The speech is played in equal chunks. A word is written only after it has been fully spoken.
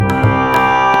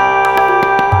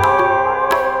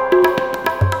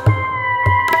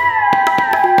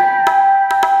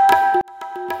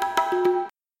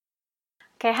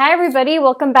Hi everybody,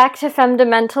 welcome back to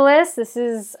Femmedamentalists. This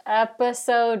is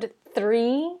episode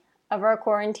 3 of our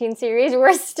quarantine series.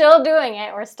 We're still doing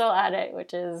it, we're still at it,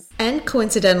 which is... And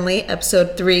coincidentally,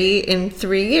 episode 3 in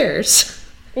 3 years.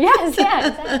 Yes, yeah,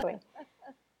 exactly.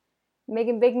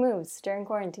 Making big moves during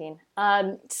quarantine.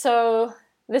 So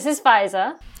this is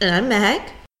Faiza. And I'm Meg.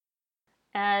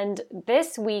 And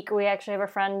this week we actually have a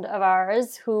friend of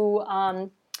ours who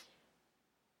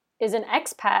is an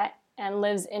expat and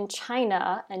lives in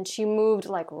China, and she moved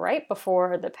like right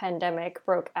before the pandemic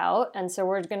broke out. And so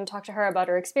we're going to talk to her about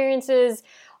her experiences.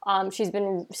 She's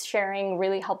been sharing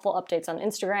really helpful updates on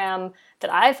Instagram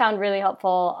that I found really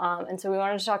helpful. And so we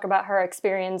wanted to talk about her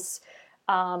experience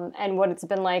and what it's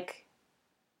been like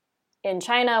in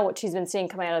China, what she's been seeing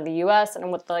coming out of the US,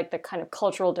 and what the kind of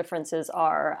cultural differences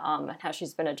are, and how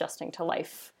she's been adjusting to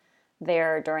life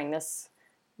there during this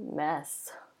mess.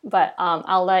 But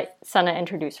I'll let Sana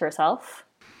introduce herself.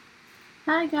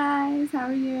 Hi guys, how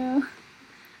are you?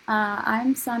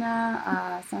 I'm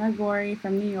Sana Ghori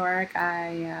from New York.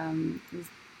 I was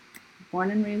born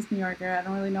and raised New Yorker. I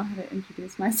don't really know how to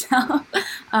introduce myself.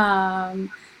 I'm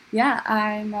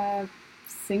a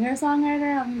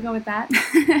singer-songwriter, I'm gonna go with that.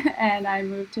 And I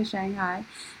moved to Shanghai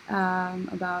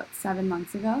about 7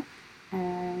 months ago,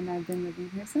 and I've been living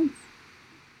here since.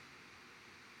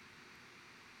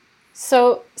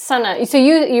 So, Sana,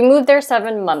 you moved there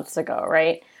 7 months ago,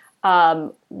 right?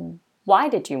 Why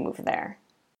did you move there?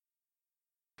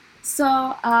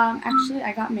 So, actually,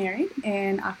 I got married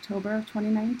in October of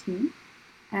 2019,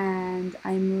 and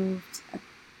I moved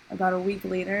about a week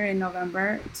later in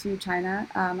November to China.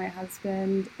 My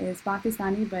husband is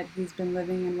Pakistani, but he's been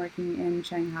living and working in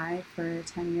Shanghai for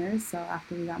 10 years. So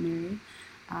after we got married,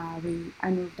 I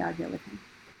moved out here with him.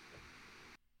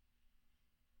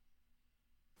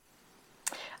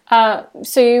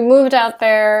 So you moved out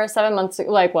there 7 months ago,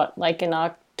 like in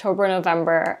October,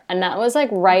 November, and that was like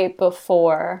right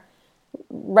before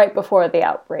the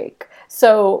outbreak.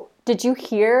 So did you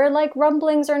hear like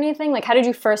rumblings or anything? Like, how did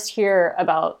you first hear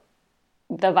about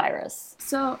the virus?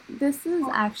 So this is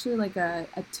actually like a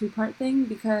two-part thing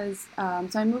because,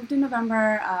 so I moved in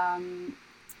November,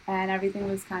 and everything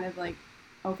was kind of like,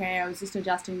 okay, I was just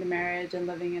adjusting to marriage and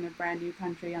living in a brand new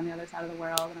country on the other side of the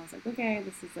world, and I was like, okay,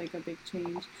 this is like a big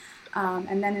change.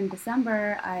 And then in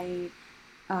December, I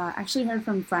actually heard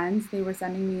from friends. They were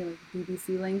sending me like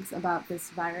BBC links about this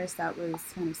virus that was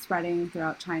kind of spreading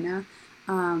throughout China,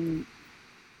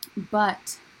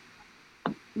 but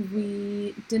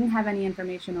we didn't have any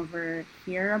information over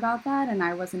here about that, and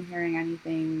I wasn't hearing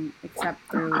anything except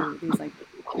through these like,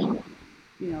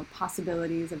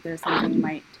 possibilities of there's something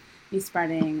might be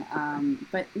spreading,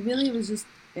 but really it was just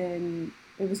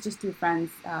through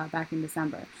friends back in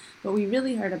December. But we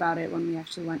really heard about it when we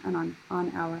actually went on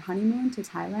our honeymoon to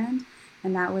Thailand,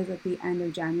 and that was at the end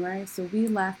of January. So we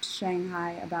left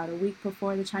Shanghai about a week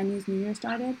before the Chinese New Year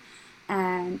started,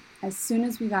 and as soon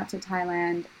as we got to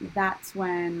Thailand, that's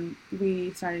when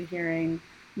we started hearing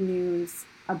news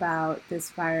about this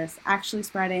virus actually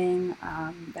spreading,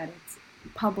 that it's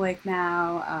public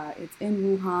now, it's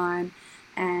in Wuhan.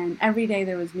 And every day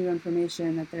there was new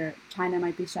information that China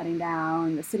might be shutting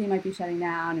down, the city might be shutting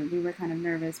down, and we were kind of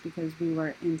nervous because we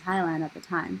were in Thailand at the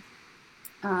time.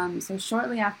 So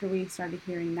shortly after we started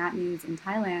hearing that news in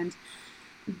Thailand,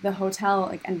 the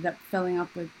hotel ended up filling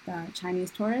up with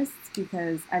Chinese tourists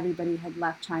because everybody had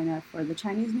left China for the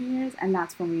Chinese New Year's, and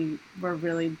that's when we were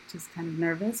really just kind of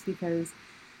nervous because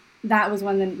that was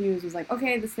when the news was like,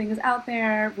 okay, this thing is out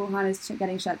there, Wuhan is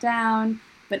getting shut down,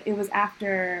 but it was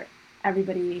after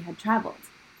everybody had traveled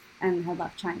and had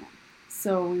left China.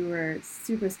 So we were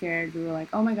super scared. We were like,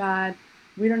 oh my God,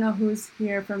 we don't know who's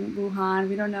here from Wuhan.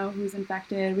 We don't know who's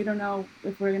infected. We don't know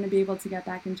if we're going to be able to get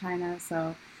back in China.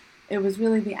 So it was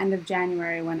really the end of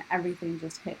January when everything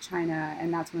just hit China,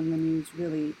 and that's when the news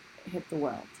really hit the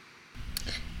world.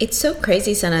 It's so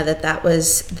crazy, Sana, that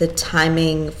was the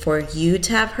timing for you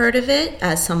to have heard of it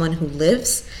as someone who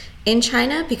lives in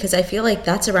China, because I feel like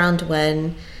that's around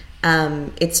when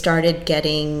it started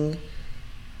getting,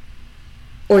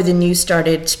 or the news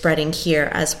started spreading here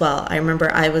as well. I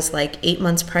remember I was like 8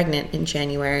 months pregnant in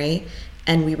January,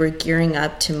 and we were gearing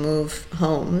up to move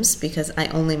homes because I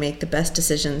only make the best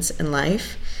decisions in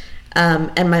life.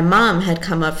 And my mom had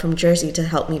come up from Jersey to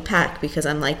help me pack because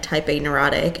I'm like type A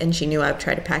neurotic, and she knew I would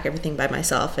try to pack everything by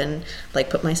myself and like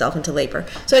put myself into labor.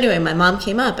 So anyway, my mom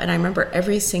came up, and I remember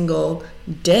every single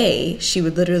day she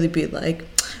would literally be like,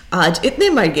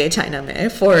 itne mar gaye China mein,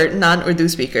 for non-Urdu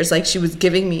speakers. Like, she was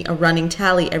giving me a running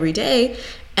tally every day,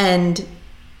 and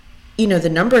the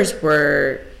numbers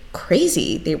were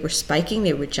crazy. They were spiking,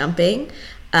 they were jumping.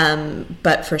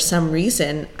 But for some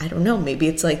reason, I don't know, maybe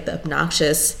it's like the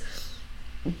obnoxious,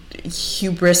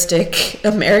 hubristic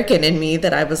American in me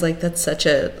that I was like, that's such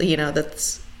a,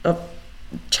 that's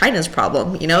China's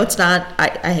problem. It's not,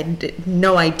 I had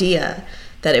no idea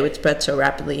that it would spread so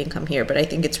rapidly and come here. But I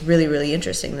think it's really, really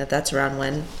interesting that that's around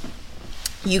when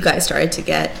you guys started to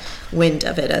get wind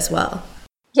of it as well.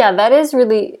 Yeah, that is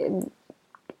really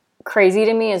crazy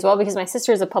to me as well, because my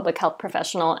sister is a public health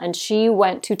professional and she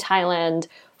went to Thailand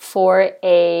for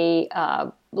a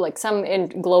some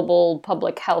global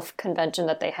public health convention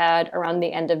that they had around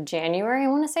the end of January, I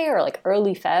want to say, or like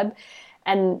early Feb.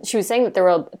 And she was saying that there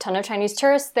were a ton of Chinese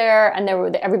tourists there, and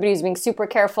everybody was being super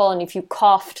careful. And if you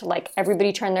coughed, like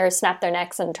everybody snapped their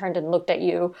necks and turned and looked at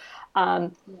you.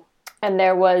 And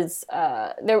there was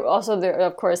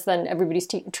of course, then everybody's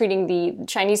treating the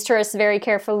Chinese tourists very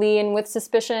carefully and with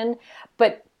suspicion.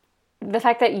 But the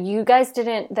fact that you guys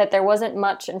that there wasn't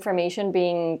much information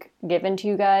being given to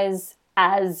you guys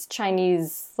as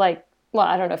Chinese, I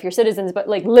don't know if you're citizens, but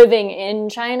like living in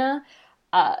China,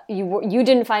 you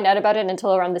didn't find out about it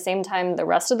until around the same time the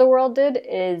rest of the world did,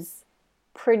 is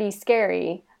pretty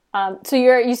scary. So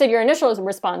you said your initial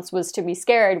response was to be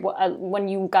scared. When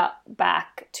you got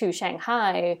back to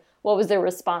Shanghai, what was the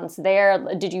response there?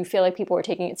 Did you feel like people were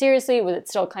taking it seriously? Was it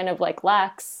still kind of like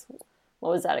lax? What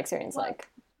was that experience like?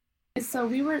 So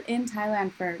we were in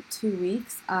Thailand for 2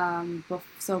 weeks.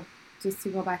 So just to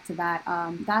go back to that,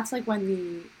 that's like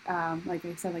when like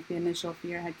I said, like the initial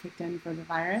fear had kicked in for the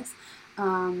virus.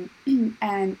 And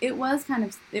it was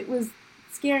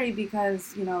scary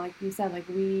because, like you said,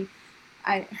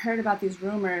 I heard about these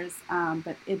rumors,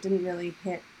 but it didn't really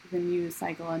hit the news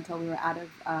cycle until we were out of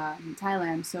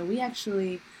Thailand. So we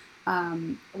actually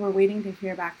were waiting to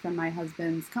hear back from my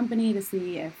husband's company to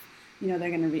see if, they're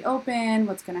going to reopen,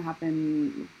 what's going to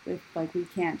happen if, we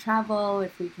can't travel,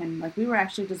 if we can, we were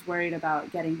actually just worried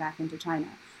about getting back into China.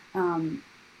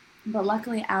 But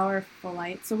luckily our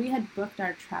flight, so we had booked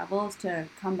our travels to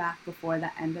come back before the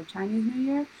end of Chinese New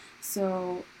Year.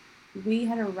 So we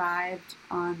had arrived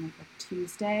on a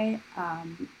Tuesday,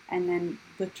 and then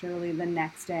literally the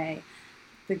next day,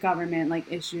 the government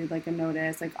issued a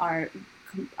notice. Our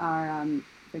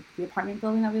the apartment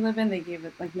building that we live in, they gave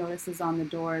it notices on the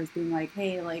doors, being like,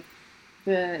 hey,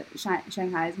 the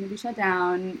Shanghai is going to be shut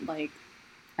down,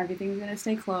 everything's going to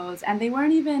stay closed. And they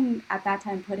weren't even at that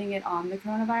time putting it on the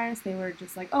coronavirus. They were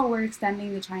just like, oh, we're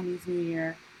extending the Chinese New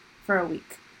Year for a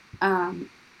week.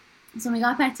 So when we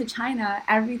got back to China,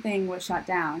 everything was shut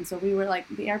down. So we were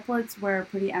the airports were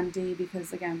pretty empty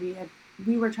because, again, we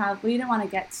didn't want to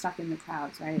get stuck in the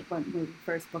crowds, right, when we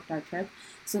first booked our trip.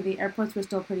 So the airports were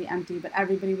still pretty empty, but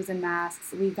everybody was in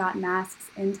masks. We got masks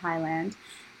in Thailand,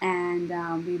 and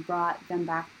we brought them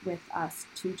back with us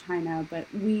to China. But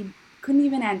we couldn't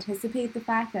even anticipate the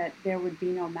fact that there would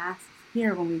be no masks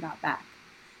here when we got back.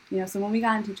 So when we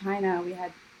got into China, we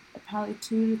had probably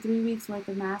 2 to 3 weeks worth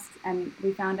of masks, and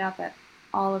we found out that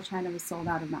all of China was sold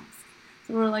out of masks.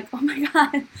 So we were like, oh my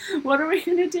God, what are we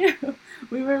going to do?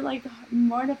 We were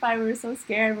mortified. We were so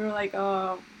scared. We were like,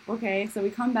 oh, okay. So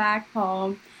we come back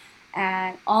home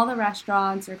and all the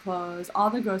restaurants are closed. All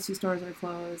the grocery stores are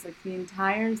closed. The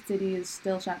entire city is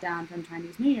still shut down from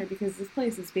Chinese New Year because this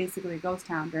place is basically a ghost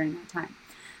town during that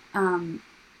time.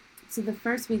 So the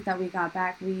first week that we got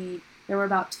back, there were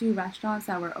about 2 restaurants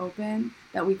that were open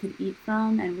that we could eat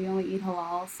from, and we only eat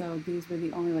halal, so these were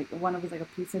the only, one was a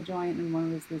pizza joint, and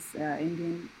one was this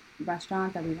Indian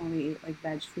restaurant that we only ate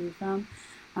veg food from.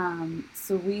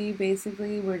 So we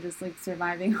basically were just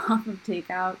surviving off of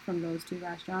takeout from those 2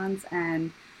 restaurants,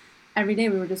 and every day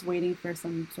we were just waiting for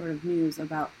some sort of news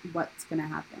about what's going to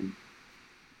happen.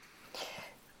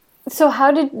 So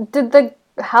how did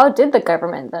the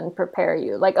government then prepare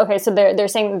you? Okay, so they're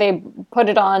saying they put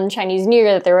it on Chinese New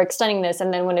Year that they were extending this,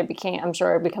 and then when it became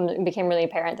really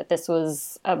apparent that this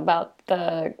was about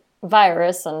the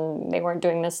virus and they weren't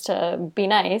doing this to be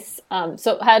nice.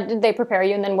 So how did they prepare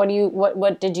you? And then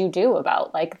what did you do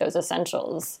about those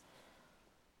essentials?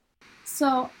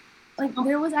 So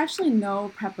there was actually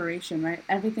no preparation, right?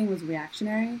 Everything was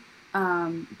reactionary.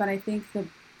 But I think the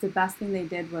best thing they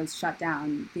did was shut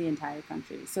down the entire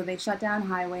country. So they shut down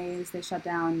highways, they shut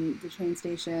down the train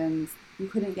stations. You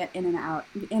couldn't get in or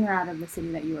out of the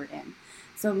city that you were in.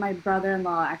 So my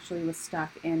brother-in-law actually was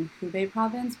stuck in Hubei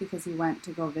province because he went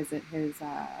to go visit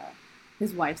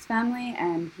his wife's family,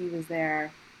 and he was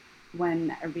there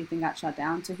when everything got shut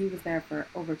down. So he was there for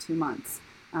over 2 months.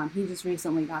 He just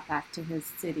recently got back to his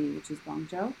city, which is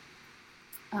Guangzhou.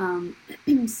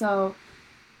 So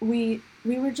we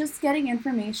were just getting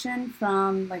information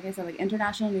from, like I said, like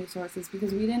international news sources,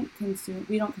 because we don't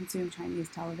consume Chinese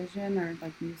television or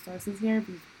like news sources here,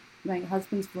 because my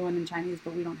husband's fluent in Chinese,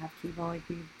 but we don't have cable. Like,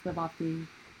 we live off the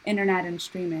internet and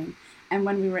streaming. And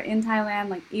when we were in Thailand,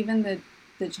 like, even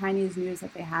the Chinese news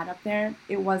that they had up there,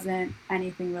 it wasn't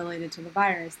anything related to the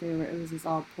virus. It was just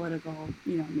all political,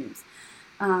 news.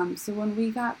 So when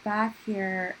we got back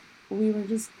here, we were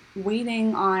just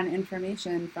waiting on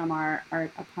information from our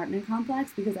apartment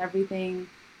complex, because everything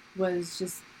was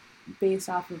just based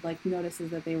off of like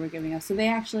notices that they were giving us. So they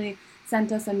actually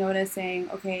sent us a notice saying,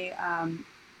 okay,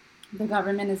 the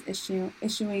government is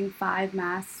issuing 5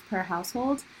 masks per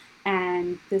household,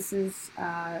 and this is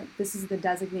the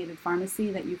designated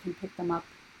pharmacy that you can pick them up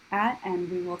at, and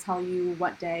we will tell you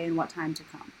what day and what time to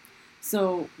come.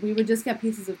 So we would just get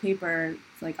pieces of paper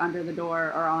like under the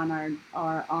door or on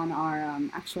our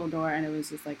actual door, and it was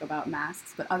just like about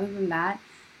masks. But other than that,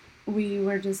 we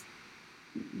were just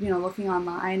looking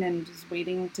online and just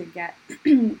waiting to get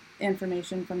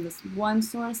information from this one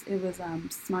source. It was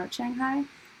Smart Shanghai,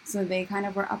 so they kind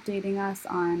of were updating us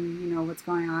on what's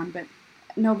going on, but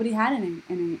nobody had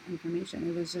any information.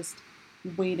 It was just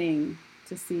waiting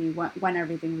to see when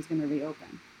everything was going to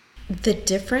reopen. The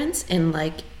difference in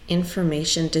like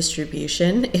information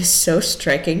distribution is so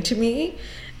striking to me.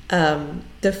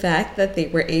 The fact that they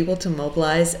were able to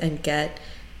mobilize and get,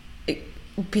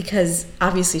 because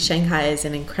obviously Shanghai is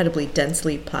an incredibly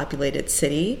densely populated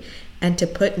city, and to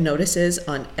put notices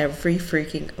on every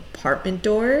freaking apartment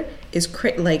door is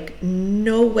like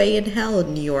no way in hell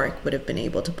New York would have been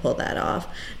able to pull that off.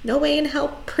 No way in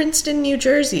hell Princeton, New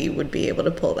Jersey would be able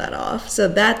to pull that off. So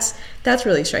that's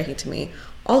really striking to me.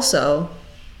 Also,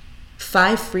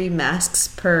 5 free masks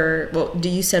per, well, do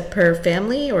you said per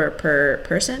family or per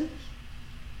person?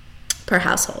 Per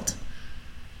household.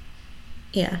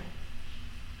 Yeah.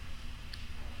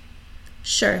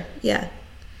 Sure, yeah.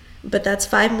 But that's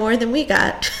 5 more than we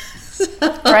got. So,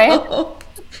 right?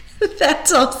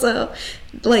 That's also,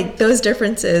 like, those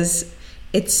differences,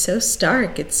 it's so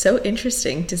stark. It's so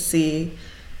interesting to see.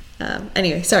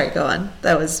 Anyway, sorry, go on.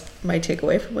 That was my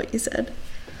takeaway from what you said.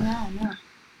 No.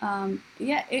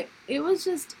 Yeah, it was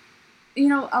just,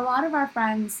 a lot of our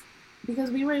friends, because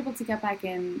we were able to get back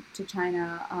into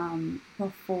China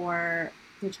before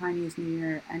the Chinese New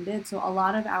Year ended, so a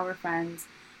lot of our friends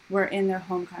were in their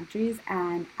home countries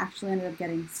and actually ended up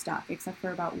getting stuck, except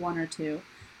for about 1 or 2.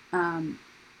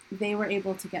 They were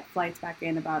able to get flights back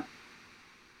in about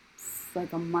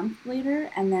like a month later,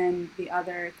 and then the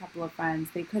other couple of friends,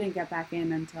 they couldn't get back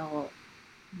in until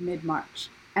mid-March.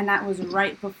 And that was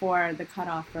right before the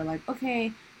cutoff for like,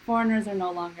 okay, foreigners are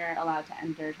no longer allowed to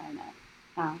enter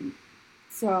China.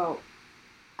 So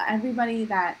everybody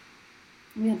that,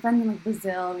 we had friends in like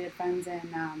Brazil, we had friends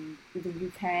in the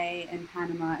UK and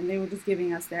Panama, and they were just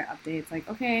giving us their updates like,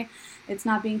 okay, it's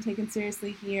not being taken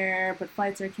seriously here, but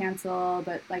flights are canceled,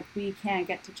 but like we can't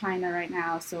get to China right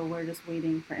now, so we're just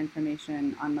waiting for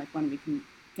information on like when we can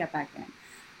get back in.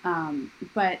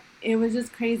 But it was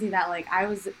just crazy that like I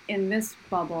was in this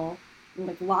bubble,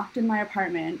 like locked in my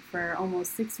apartment for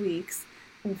almost 6 weeks,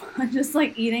 just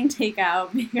like eating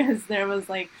takeout because there was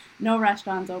like no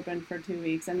restaurants open for 2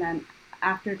 weeks. And then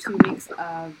after 2 weeks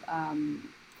of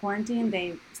quarantine,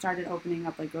 they started opening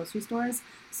up like grocery stores.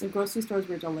 So grocery stores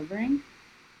were delivering.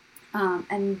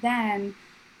 And then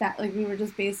that like we were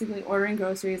just basically ordering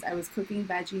groceries. I was cooking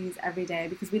veggies every day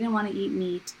because we didn't want to eat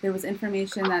meat. There was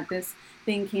information that this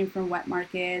thing came from wet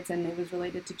markets and it was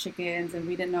related to chickens, and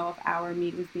we didn't know if our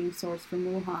meat was being sourced from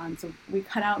Wuhan. So we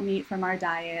cut out meat from our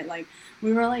diet. Like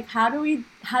we were like, how do we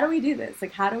do this?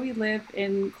 Like how do we live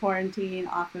in quarantine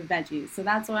off of veggies? So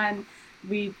that's when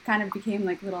we kind of became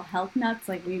like little health nuts.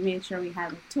 Like we made sure we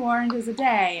had like 2 oranges a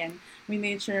day, and we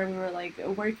made sure we were like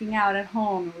working out at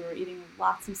home, and we were eating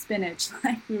lots of spinach.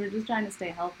 Like we were just trying to stay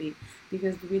healthy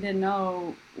because we didn't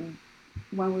know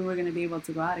when we were going to be able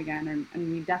to go out again,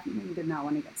 and we definitely did not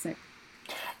want to get sick.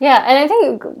 Yeah, and I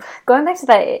think going back to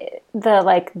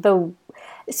that,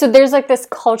 so there's like this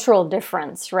cultural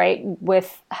difference, right,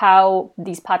 with how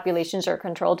these populations are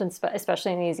controlled, and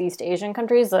especially in these East Asian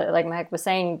countries. Like Mike was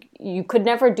saying, you could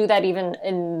never do that even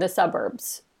in the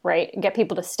suburbs, right? Get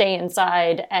people to stay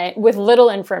inside with little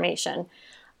information.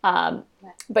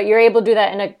 But you're able to do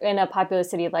that in a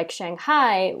populous city like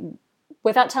Shanghai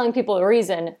without telling people a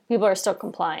reason. People are still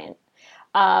compliant.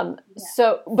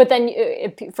 So, but then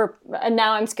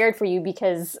now I'm scared for you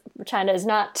because China is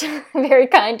not very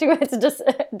kind to its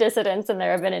dissidents, and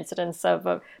there have been incidents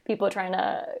of people trying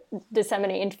to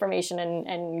disseminate information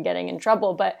and getting in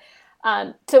trouble. But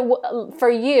so for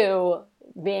you,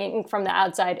 being from the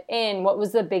outside in, what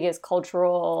was the biggest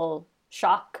cultural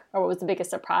shock, or what was the biggest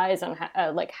surprise on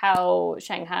how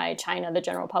Shanghai, China, the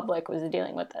general public was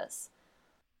dealing with this?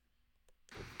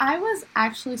 I was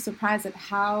actually surprised at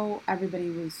how everybody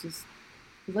was just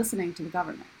listening to the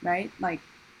government, right? Like,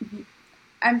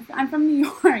 I'm from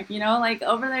New York, like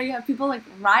over there you have people like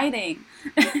rioting,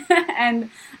 and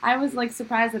I was like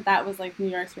surprised that that was like New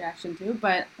York's reaction too.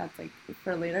 But that's like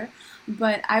for later.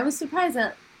 But I was surprised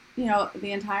that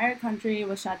the entire country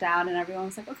was shut down and everyone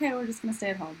was like, okay, we're just gonna stay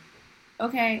at home.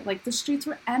 Okay, like the streets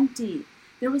were empty.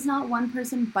 There was not one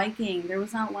person biking. There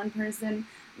was not one person.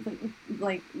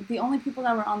 Like the only people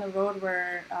that were on the road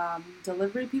were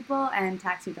delivery people and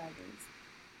taxi drivers,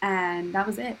 and that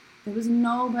was it. There was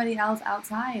nobody else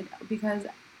outside because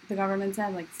the government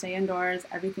said, like, stay indoors,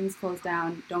 everything's closed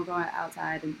down, don't go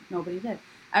outside, and nobody did.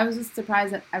 I was just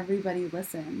surprised that everybody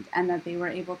listened and that they were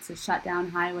able to shut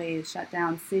down highways, shut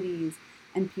down cities,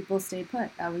 and people stayed put.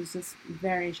 That was just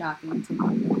very shocking to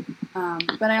me.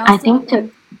 But I also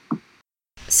think...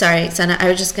 Sorry, Sana, I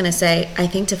was just going to say, I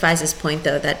think to Faiza's point,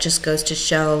 though, that just goes to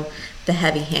show the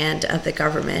heavy hand of the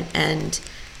government and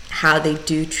how they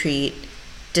do treat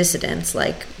dissidents.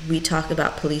 Like, we talk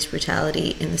about police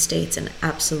brutality in the States, and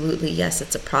absolutely, yes,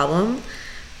 it's a problem,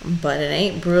 but it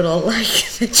ain't brutal like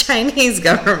the Chinese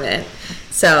government.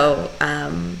 So,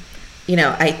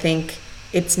 I think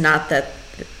it's not that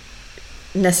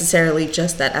necessarily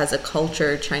just that as a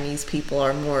culture, Chinese people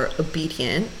are more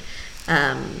obedient.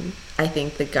 I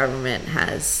think the government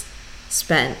has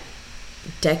spent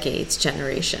decades,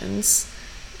 generations,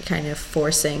 kind of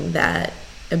forcing that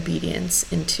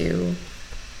obedience into,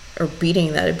 or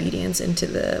beating that obedience into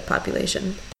the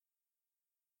population.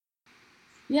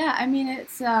 Yeah, I mean,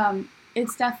 it's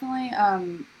definitely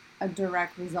a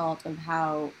direct result of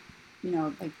how,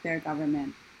 like their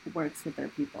government works with their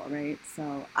people, right?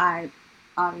 So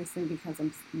obviously, because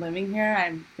I'm living here,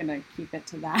 I'm going to keep it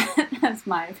to that as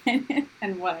my opinion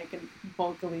and what I can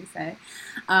vocally say,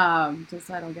 just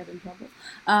so I don't get in trouble.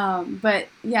 But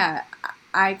yeah,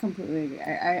 I completely agree.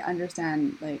 I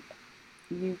understand, like,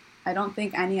 I don't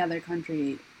think any other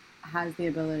country has the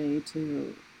ability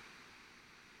to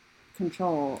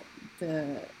control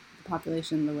the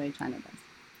population the way China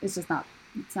does.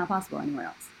 It's not possible anywhere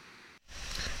else.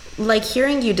 Like,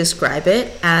 hearing you describe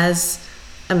it as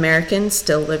Americans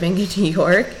still living in New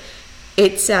York,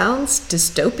 it sounds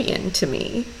dystopian to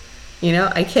me.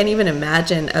 I can't even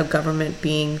imagine a government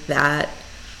being that,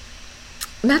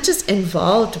 not just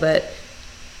involved, but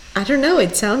I don't know,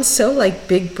 it sounds so like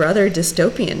Big Brother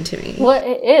dystopian to me. Well,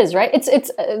 it is, right?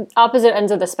 It's opposite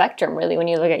ends of the spectrum, really, when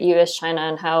you look at U.S., China,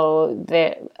 and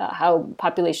how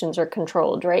populations are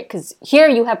controlled, right? Because here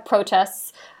you have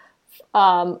protests,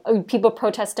 people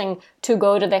protesting to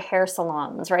go to the hair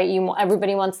salons, right?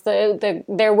 Everybody wants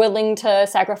they're willing to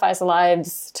sacrifice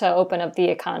lives to open up the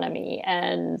economy,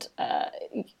 and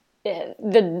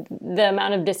the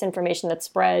amount of disinformation that's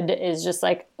spread is just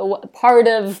like part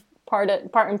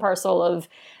and parcel of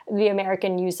the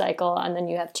American news cycle. And then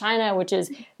you have China, which is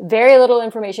very little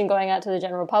information going out to the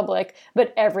general public,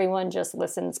 but everyone just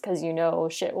listens because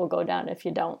shit will go down if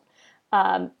you don't.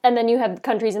 And then you have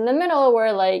countries in the middle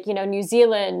where, like, New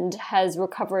Zealand has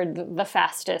recovered the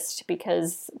fastest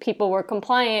because people were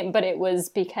compliant, but it was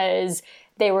because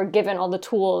they were given all the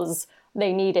tools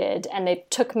they needed, and they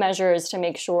took measures to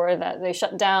make sure that they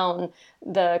shut down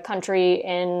the country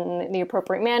in the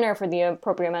appropriate manner for the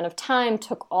appropriate amount of time,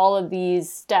 took all of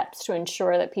these steps to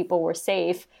ensure that people were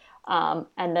safe, and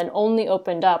then only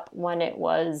opened up when it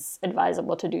was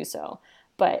advisable to do so.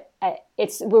 But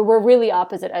we're really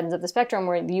opposite ends of the spectrum,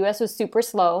 where the U.S. was super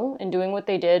slow in doing what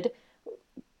they did.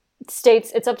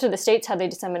 It's up to the states how they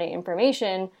disseminate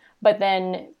information, but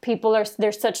then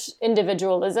there's such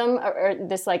individualism, or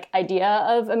this like idea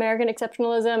of American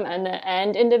exceptionalism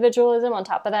and individualism on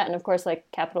top of that, and of course like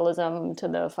capitalism to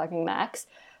the fucking max.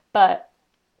 But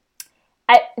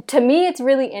to me, it's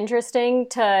really interesting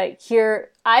to hear.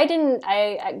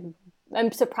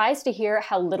 I'm surprised to hear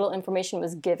how little information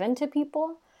was given to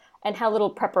people and how little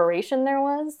preparation there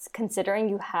was,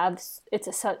 considering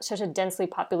such a densely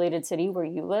populated city where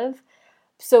you live.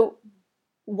 So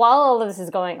while all of this is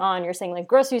going on, you're saying like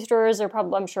grocery stores are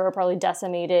probably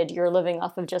decimated. You're living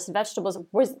off of just vegetables.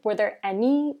 Were there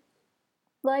any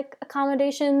like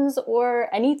accommodations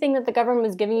or anything that the government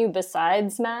was giving you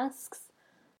besides masks?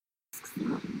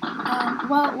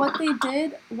 Well, what they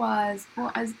did was,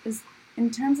 as in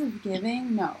terms of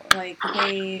giving, no. Like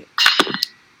it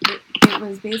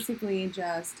was basically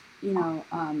just,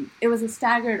 it was a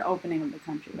staggered opening of the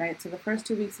country, right? So the first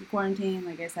 2 weeks of quarantine,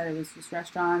 like I said, it was just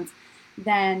restaurants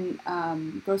Then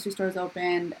grocery stores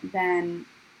opened. Then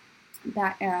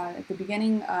that at the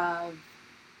beginning of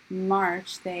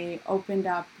March, they opened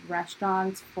up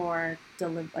restaurants for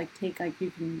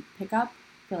you can pick up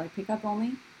for like pickup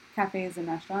only, cafes and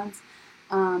restaurants.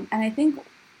 And I think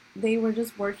they were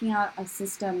just working out a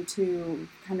system to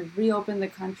kind of reopen the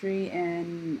country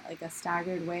in like a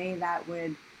staggered way that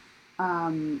would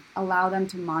allow them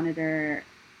to monitor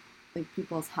like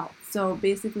people's health. So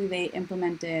basically, they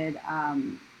implemented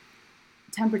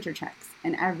temperature checks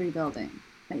in every building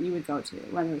that you would go to,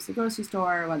 whether it was the grocery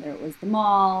store, whether it was the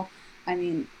mall. I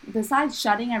mean, besides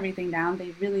shutting everything down,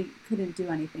 they really couldn't do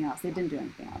anything else. They didn't do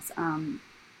anything else.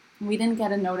 We didn't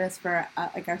get a notice for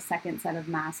like our second set of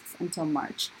masks until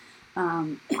March,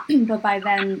 but by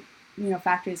then,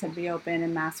 factories had reopened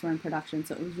and masks were in production,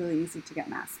 so it was really easy to get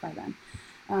masks by then.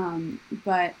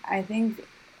 But I think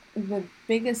the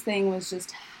biggest thing was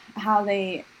just how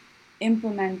they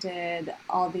implemented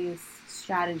all these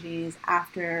strategies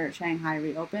after Shanghai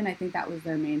reopened. I think that was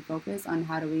their main focus on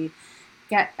how do we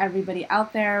get everybody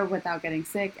out there without getting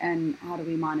sick and how do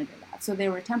we monitor that. So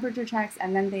there were temperature checks,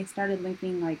 and then they started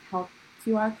linking like health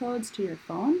QR codes to your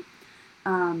phone.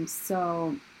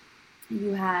 So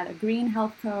you had a green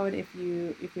health code if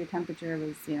your temperature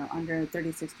was under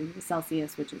 36 degrees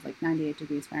Celsius, which is like 98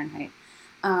 degrees Fahrenheit.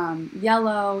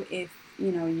 Yellow if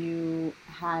you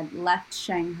had left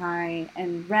Shanghai,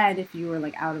 and red if you were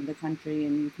like out of the country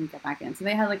and you can get back in. So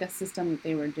they had like a system that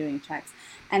they were doing checks,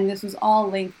 and this was all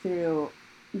linked through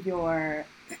your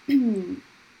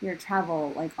your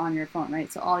travel like on your phone,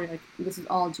 right? So this is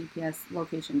all GPS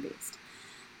location based.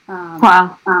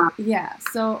 Wow. Yeah.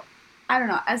 So I don't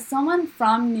know. As someone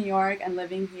from New York and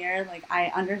living here, like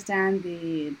I understand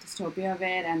the dystopia of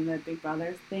it and the Big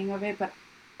Brother thing of it, but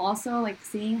also like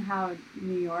seeing how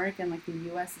New York and like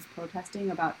the US is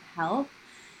protesting about health,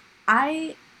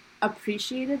 I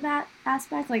appreciated that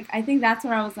aspect. Like I think that's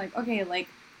where I was like, okay, like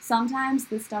sometimes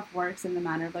this stuff works in the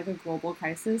manner of like a global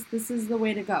crisis. This is the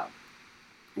way to go,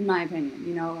 in my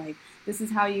opinion. Like this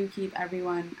is how you keep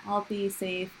everyone healthy,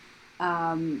 safe,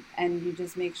 and you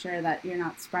just make sure that you're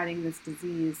not spreading this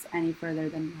disease any further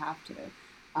than you have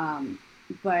to.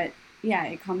 But yeah,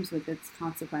 it comes with its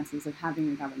consequences of having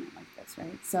a government like this,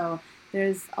 right? So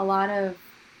there's a lot of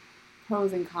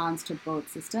pros and cons to both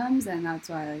systems, and that's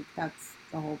why that's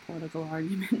the whole political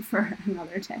argument for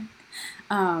another day.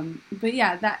 But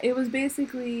yeah, that it was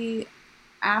basically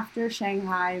after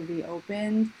Shanghai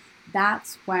reopened,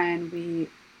 that's when we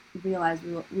realized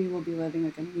we will be living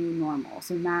like a new normal.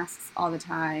 So masks all the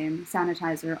time,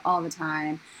 sanitizer all the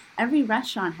time. Every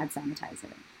restaurant had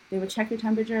sanitizer. They would check your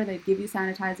temperature, they'd give you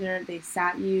sanitizer, they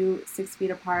sat you 6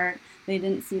 feet apart, they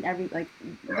didn't seat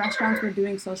restaurants were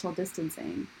doing social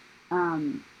distancing.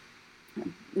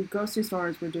 Grocery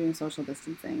stores were doing social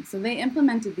distancing. So they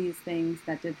implemented these things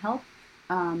that did help,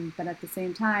 but at the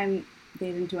same time,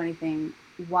 they didn't do anything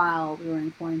while we were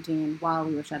in quarantine, while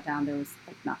we were shut down. There was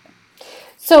like nothing.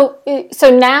 So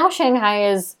now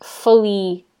Shanghai is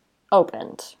fully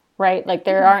opened, right? Like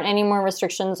there aren't any more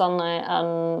restrictions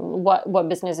on what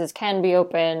businesses can be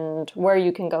opened, where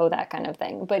you can go, that kind of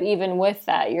thing. But even with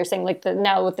that, you're saying like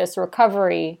now with this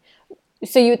recovery,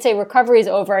 so you would say recovery is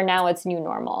over, now it's new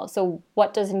normal. So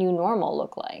what does new normal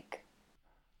look like?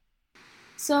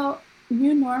 So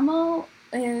new normal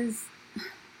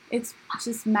it's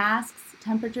just masks,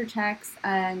 temperature checks,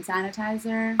 and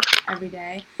sanitizer every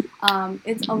day.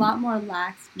 It's a lot more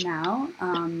lax now.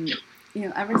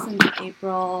 Ever since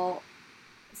April,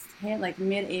 like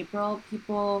mid-April,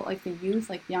 people, like the youth,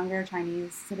 like younger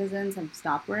Chinese citizens have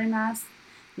stopped wearing masks.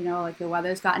 Like the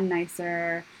weather's gotten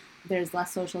nicer. There's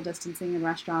less social distancing in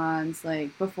restaurants.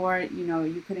 Like before,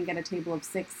 you couldn't get a table of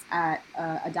 6 at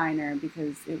a diner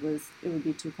because it would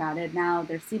be too crowded. Now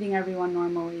they're seating everyone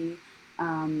normally.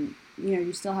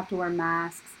 You still have to wear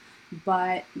masks,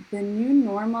 but the new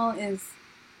normal is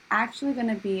actually going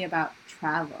to be about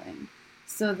traveling.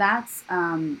 So that's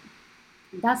the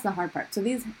hard part. So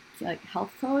these like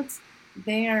health codes,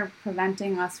 they are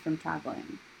preventing us from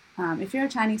traveling. If you're a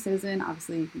Chinese citizen,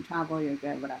 obviously you can travel, you're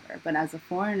good, whatever. But as a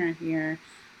foreigner here,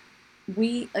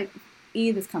 we like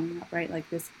Eid is coming up, right? Like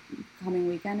this coming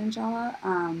weekend, inshallah.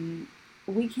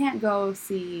 We can't go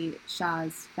see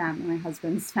Shah's family, my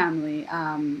husband's family,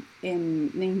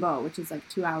 in Ningbo, which is like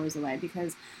 2 hours away,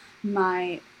 because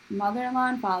my mother-in-law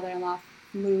and father-in-law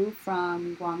flew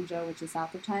from Guangzhou, which is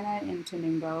south of China, into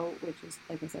Ningbo, which is,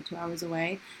 like I said, 2 hours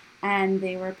away, and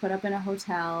they were put up in a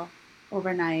hotel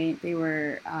overnight.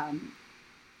 They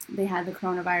had the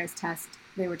coronavirus test.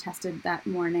 They were tested that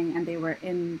morning, and they were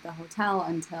in the hotel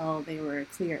until they were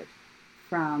cleared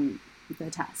from the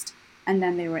test. and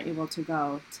then they were able to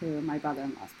go to my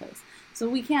brother-in-law's place. So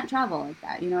we can't travel like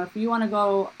that. If you want to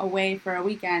go away for a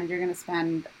weekend, you're going to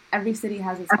spend, every city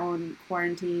has its own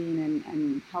quarantine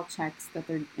and health checks that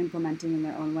they're implementing in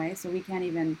their own way. So we can't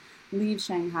even leave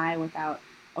Shanghai without,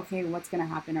 okay, what's going to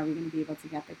happen? Are we going to be able to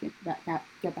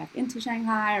get back into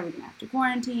Shanghai? Are we going to have to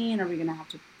quarantine? Are we going to have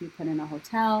to be put in a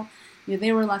hotel?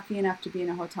 They were lucky enough to be in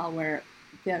a hotel where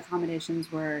the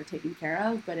accommodations were taken care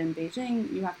of, but in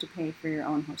Beijing, you have to pay for your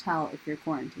own hotel if you're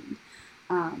quarantined.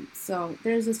 So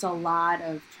there's just a lot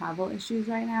of travel issues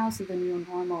right now. So the new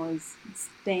normal is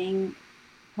staying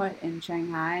put in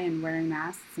Shanghai and wearing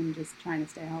masks and just trying to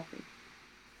stay healthy.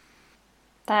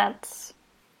 That's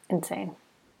insane.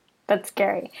 That's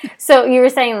scary. So you were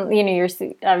saying, you're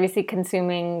obviously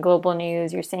consuming global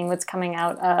news. You're seeing what's coming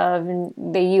out of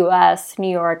the U.S., New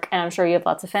York, and I'm sure you have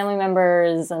lots of family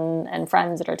members and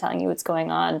friends that are telling you what's going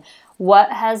on.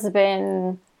 What has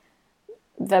been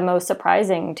the most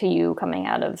surprising to you coming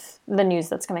out of the news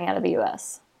that's coming out of the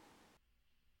U.S.?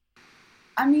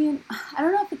 I mean, I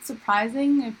don't know if it's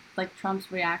surprising if Trump's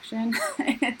reaction.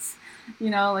 It's,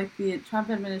 the Trump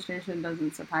administration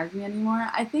doesn't surprise me anymore.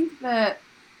 I think that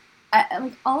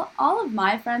all of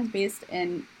my friends based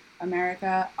in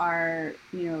America are,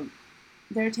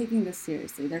 they're taking this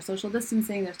seriously. They're social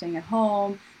distancing, they're staying at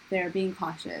home, they're being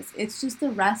cautious. It's just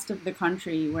the rest of the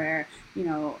country where,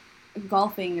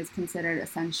 golfing is considered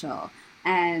essential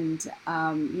and,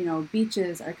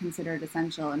 beaches are considered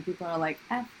essential and people are like,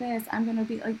 F this, I'm going to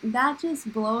be that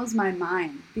just blows my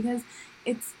mind because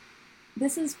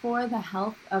this is for the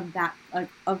health of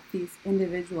of these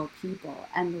individual people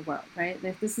and the world, right?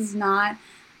 This is not,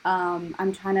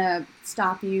 I'm trying to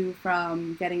stop you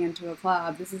from getting into a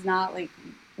club. This is not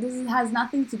has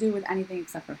nothing to do with anything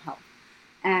except for health.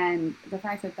 And the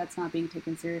fact that that's not being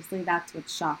taken seriously, that's what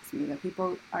shocks me, that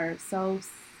people are so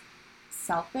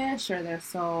selfish or they're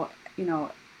so,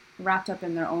 wrapped up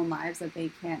in their own lives that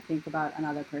they can't think about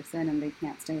another person and they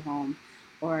can't stay home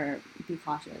or be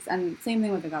cautious. And same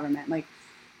thing with the government.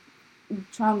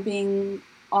 Trump being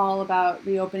all about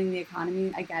reopening the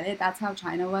economy, I get it. That's how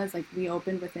China was. We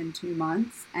opened within 2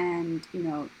 months and,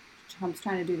 Trump's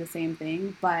trying to do the same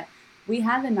thing. But we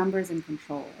had the numbers in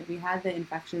control. We had the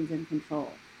infections in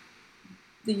control.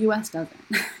 The U.S. doesn't.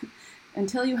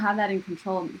 Until you have that in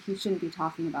control, he shouldn't be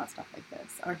talking about stuff like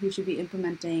this. Or he should be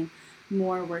implementing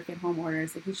more work-at-home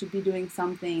orders. He should be doing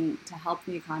something to help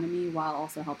the economy while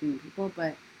also helping the people.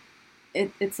 But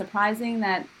it's surprising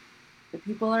that the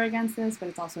people are against this, but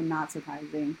it's also not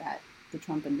surprising that the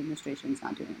Trump administration is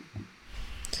not doing anything.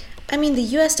 I mean, the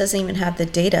U.S. doesn't even have the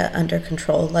data under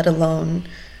control, let alone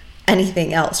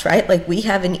anything else, right? We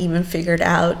haven't even figured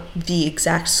out the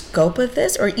exact scope of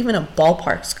this or even a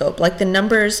ballpark scope. The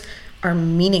numbers are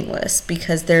meaningless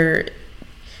because they're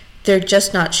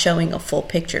just not showing a full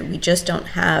picture. We just don't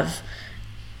have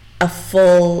a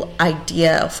full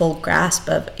idea, a full grasp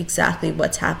of exactly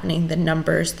what's happening, the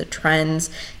numbers, the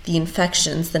trends, the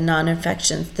infections, the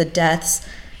non-infections, the deaths.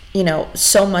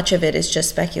 So much of it is just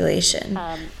speculation.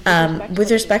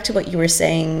 With respect to what you were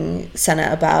saying,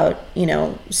 Sana, about,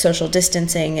 social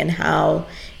distancing and how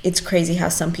it's crazy how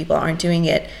some people aren't doing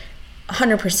it,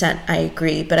 100% I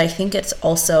agree. But I think it's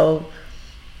also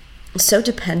so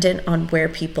dependent on where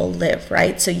people live,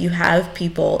 right? So you have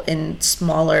people in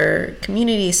smaller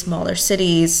communities, smaller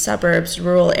cities, suburbs,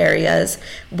 rural areas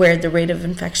where the rate of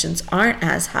infections aren't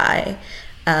as high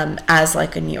as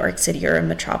a New York City or a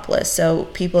metropolis. So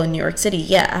people in New York City,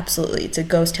 yeah, absolutely, it's a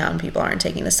ghost town. People aren't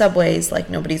taking the subways,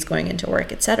 nobody's going into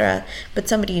work, etc. But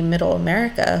somebody in middle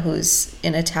America who's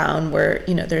in a town where,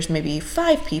 there's maybe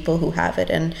 5 people who have it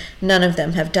and none of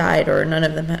them have died or none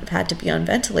of them have had to be on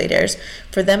ventilators,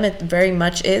 for them it very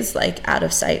much is out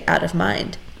of sight, out of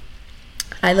mind.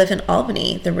 I live in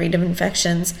Albany. The rate of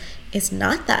infections is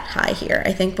not that high here.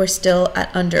 I think we're still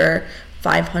at under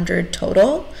 500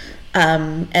 total.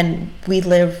 And we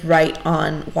live right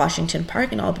on Washington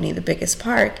Park in Albany, the biggest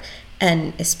park.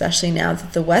 And especially now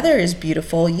that the weather is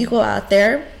beautiful, you go out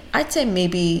there, I'd say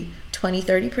maybe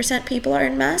 20-30% people are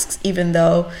in masks, even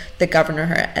though the governor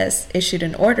has issued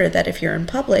an order that if you're in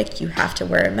public, you have to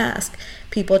wear a mask.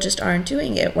 People just aren't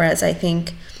doing it. Whereas I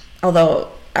think, although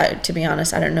to be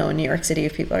honest, I don't know in New York City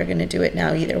if people are going to do it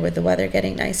now either with the weather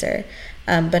getting nicer.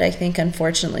 But I think,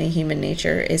 unfortunately, human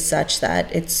nature is such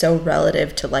that it's so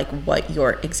relative to what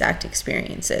your exact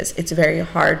experience is. It's very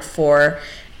hard for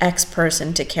X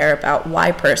person to care about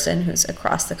Y person who's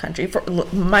across the country, for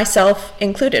myself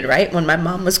included, right? When my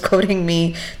mom was quoting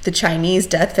me the Chinese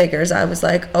death figures, I was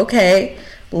like, okay,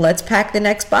 let's pack the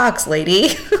next box,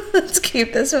 lady. Let's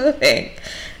keep this moving.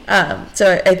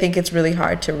 So I think it's really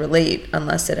hard to relate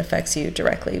unless it affects you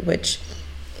directly, which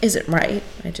isn't right.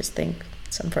 I just think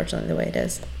it's unfortunately the way it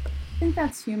is. I think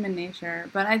that's human nature,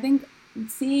 but I think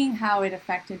seeing how it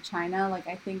affected China, like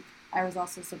I think I was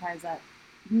also surprised that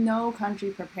no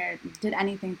country did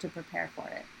anything to prepare for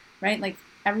it, right? Like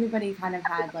everybody kind of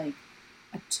had like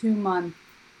a 2 month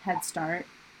head start,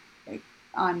 like,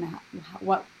 on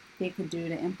what they could do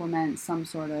to implement some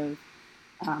sort of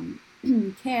um,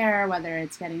 care, whether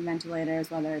it's getting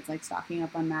ventilators, whether it's like stocking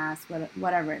up on masks,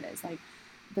 whatever it is. Like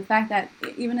the fact that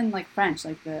even in like French,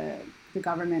 like the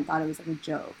government thought it was like a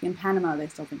joke. In Panama, they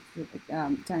still think, like,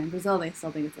 sorry, in Brazil, they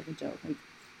still think it's like a joke. Like,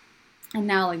 and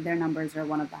now like their numbers are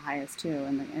one of the highest too,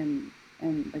 in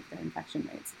like their infection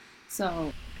rates.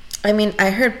 So I mean, I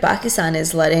heard Pakistan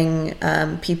is letting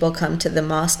people come to the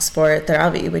mosques for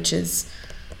Tarawih, which is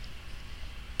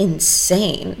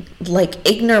insane. Like,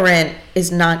 ignorant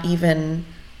is not even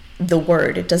the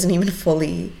word. It doesn't even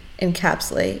fully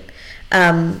encapsulate.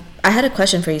 I had a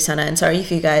question for you, Sana, and sorry if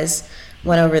you guys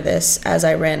went over this as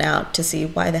I ran out to see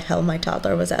why the hell my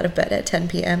toddler was out of bed at 10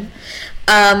 p.m.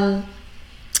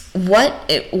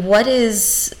 What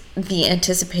is the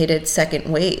anticipated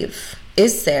second wave?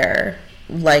 Is there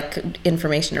like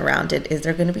information around it? Is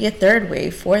there going to be a third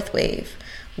wave, fourth wave?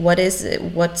 What is it?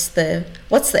 What's the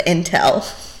intel?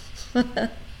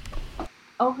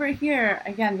 over here,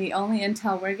 again, the only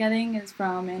intel we're getting is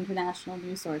from international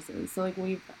news sources. So like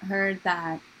we've heard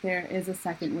that there is a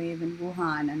second wave in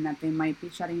Wuhan and that they might be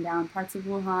shutting down parts of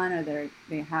Wuhan, or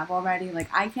they have already. Like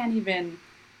I can't even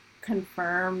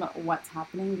confirm what's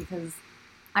happening because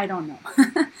I don't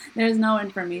know. There's no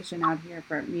information out here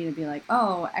for me to be like,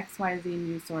 oh, XYZ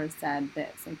news source said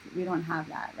this. Like we don't have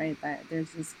that, right? That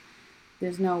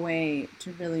there's no way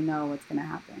to really know what's going to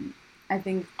happen. I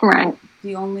think Right.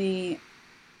 the only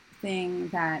thing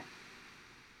that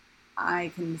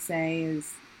I can say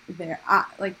is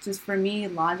like just for me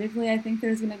logically, I think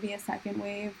there's going to be a second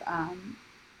wave,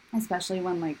 especially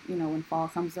when when fall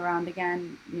comes around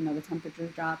again. The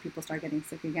temperatures drop, people start getting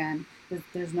sick again.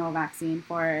 There's no vaccine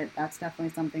for it. That's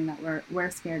definitely something that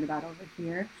we're scared about over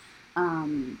here.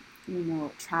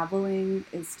 Traveling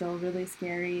is still really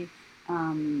scary.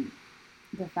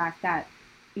 The fact that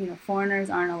foreigners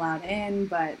aren't allowed in,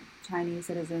 but Chinese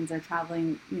citizens are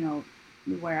traveling,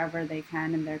 wherever they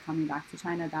can, and they're coming back to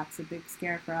China. That's a big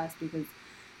scare for us because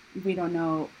we don't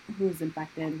know who's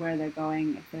infected, where they're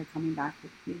going, if they're coming back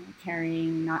with,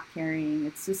 carrying, not carrying.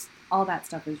 It's just all that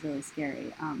stuff is really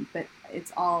scary. But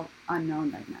it's all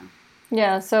unknown right now.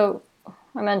 Yeah, so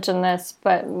I mentioned this,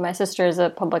 but my sister is a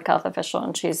public health official,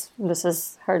 and this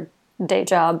is her day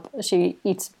job. She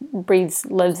eats, breathes,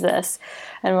 lives this.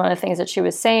 And one of the things that she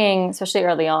was saying, especially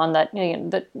early on, that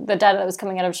the data that was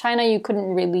coming out of China, you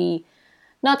couldn't really,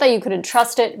 not that you couldn't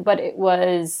trust it, but it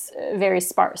was very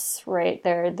sparse, right?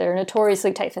 They're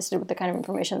notoriously tight-fisted with the kind of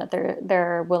information that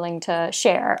they're willing to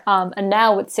share. And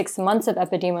now with 6 months of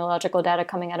epidemiological data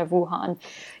coming out of Wuhan,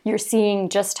 you're seeing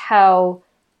just how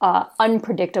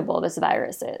unpredictable this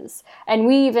virus is. And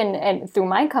and through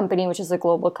my company, which is a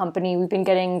global company, we've been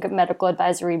getting medical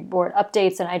advisory board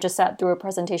updates. And I just sat through a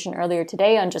presentation earlier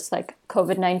today on just like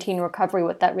COVID-19 recovery,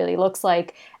 what that really looks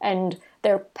like. And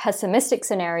their pessimistic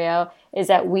scenario is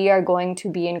that we are going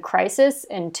to be in crisis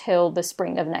until the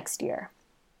spring of next year.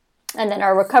 And then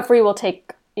our recovery will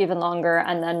take even longer.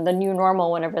 And then the new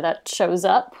normal, whenever that shows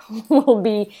up, will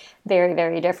be very,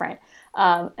 very different.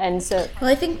 Well,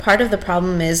 I think part of the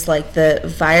problem is like the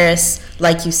virus,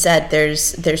 like you said,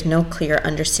 there's no clear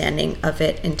understanding of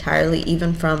it entirely,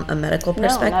 even from a medical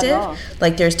perspective. No, not at all.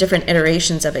 Like there's different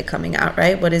iterations of it coming out,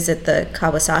 right? What is it, the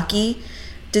Kawasaki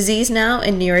disease now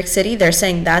in New York City? They're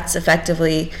saying that's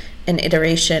effectively an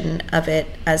iteration of it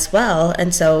as well.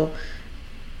 And so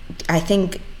I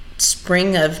think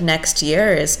spring of next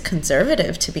year is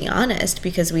conservative, to be honest,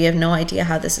 because we have no idea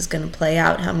how this is going to play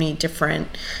out, how many different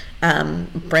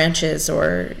branches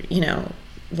or,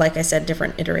 like I said,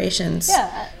 different iterations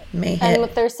may hit. And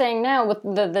what they're saying now with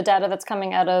the data that's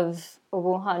coming out of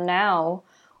Wuhan now,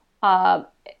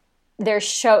 they're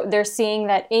seeing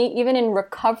that even in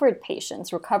recovered COVID patients,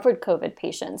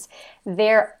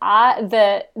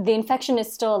 the infection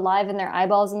is still alive in their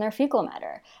eyeballs and their fecal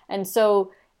matter. And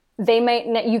so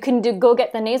you can go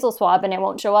get the nasal swab and it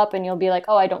won't show up and you'll be like,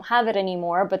 oh, I don't have it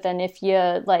anymore. But then if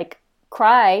you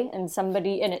cry and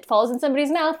it falls in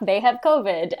somebody's mouth, they have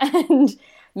COVID, and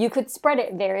you could spread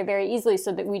it very, very easily.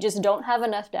 So that we just don't have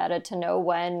enough data to know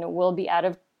when we'll be out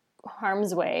of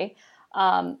harm's way.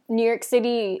 New York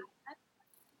City.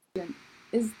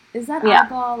 is that Yeah.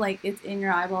 eyeball, like it's in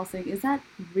your eyeball thing, is that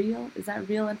real? Is that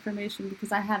real information?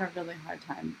 Because I had a really hard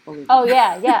time believing Oh that.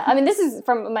 yeah, yeah. I mean, this is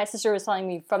from my sister was telling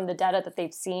me from the data that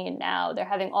they've seen now. They're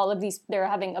having all of these. They're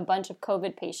having a bunch of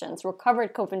COVID patients,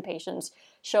 recovered COVID patients,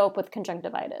 show up with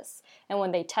conjunctivitis, and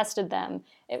when they tested them,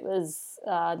 it was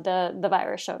the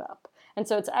virus showed up, and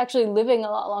so it's actually living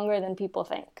a lot longer than people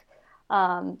think.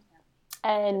 Um,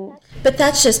 and But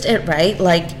that's just it, right?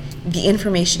 Like the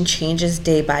information changes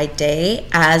day by day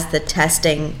as the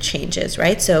testing changes,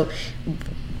 right? So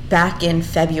back in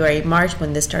February, March,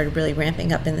 when this started really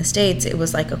ramping up in the States, it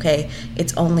was like, okay,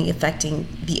 it's only affecting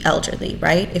the elderly,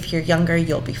 right? If you're younger,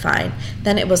 you'll be fine.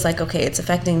 Then it was like, okay, it's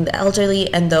affecting the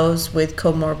elderly and those with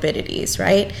comorbidities,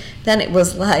 right? Then it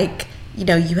was like, you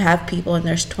know, you have people in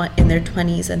their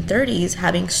 20s and 30s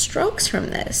having strokes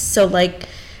from this. So like,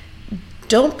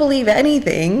 don't believe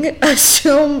anything.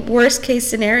 Assume worst case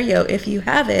scenario if you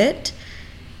have it.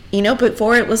 You know,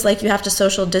 before it was like you have to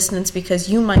social distance because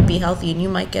you might be healthy and you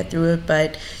might get through it,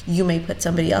 but you may put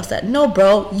somebody else at. No,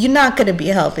 bro, you're not going to be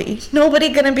healthy. Nobody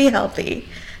going to be healthy.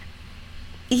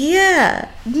 Yeah,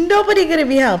 nobody going to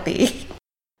be healthy.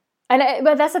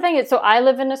 but that's the thing. So I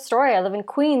live in Astoria. I live in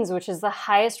Queens, which is the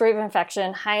highest rate of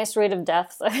infection, highest rate of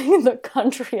deaths in the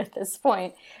country at this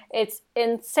point. It's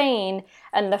insane.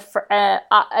 And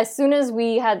as soon as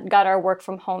we had got our work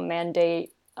from home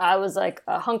mandate, I was like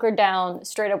hunkered down,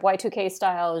 straight up Y2K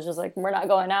style. It was just like, we're not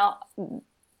going out.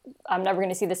 I'm never going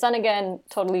to see the sun again.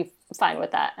 Totally fine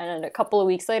with that. And then a couple of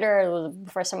weeks later, it was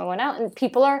the first time I went out, and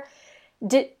people are...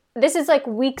 this is like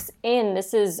weeks in.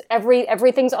 This is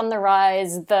everything's on the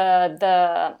rise.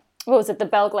 The what was it? The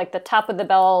bell, like the top of the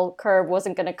bell curve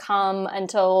wasn't going to come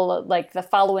until like the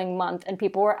following month, and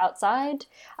people were outside.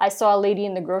 I saw a lady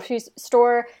in the grocery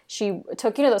store. She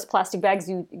took, you know, those plastic bags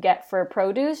you get for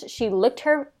produce. She licked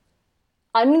her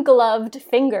ungloved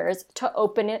fingers to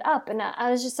open it up, and I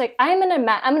was just like, I'm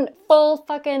in full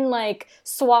fucking like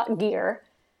SWAT gear,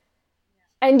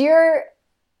 and you're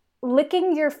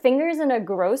licking your fingers in a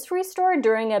grocery store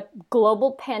during a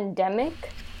global pandemic.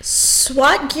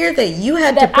 SWAT gear that you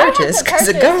had to purchase because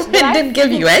the government didn't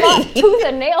give you any. Tooth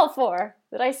and nail for,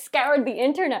 that I scoured the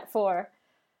internet for.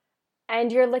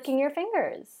 And you're licking your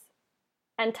fingers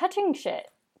and touching shit,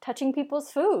 touching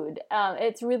people's food.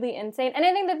 It's really insane. And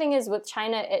I think the thing is with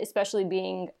China, especially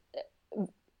being,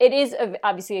 it is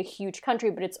obviously a huge country,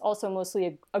 but it's also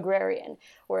mostly agrarian.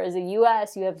 Whereas the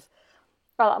US, you have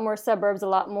a lot more suburbs, a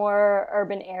lot more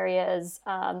urban areas.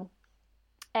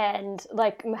 And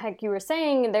like you were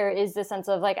saying, there is this sense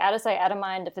of like out of sight, out of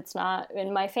mind. If it's not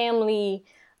in my family,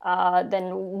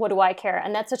 then what do I care?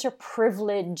 And that's such a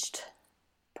privileged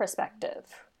perspective.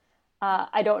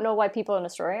 I don't know why people in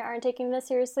Astoria aren't taking this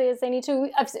seriously as they need to.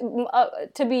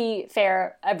 To be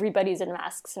fair, everybody's in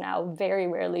masks now. Very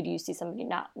rarely do you see somebody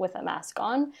not with a mask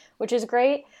on, which is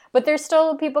great. But there's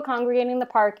still people congregating in the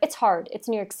park. It's hard. It's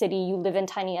New York City. You live in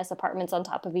tiny ass apartments on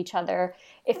top of each other.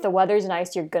 If the weather's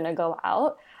nice, you're gonna go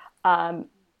out.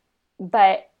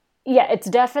 But yeah, it's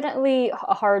definitely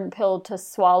a hard pill to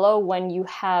swallow when you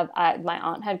have, my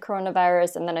aunt had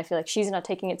coronavirus, and then I feel like she's not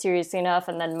taking it seriously enough.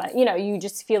 And then, you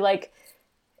just feel like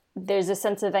there's a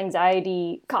sense of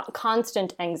anxiety,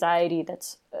 constant anxiety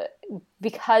that's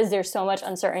because there's so much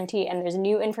uncertainty and there's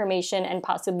new information and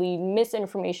possibly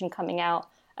misinformation coming out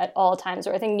at all times.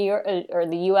 Or I think New York or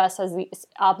the US has the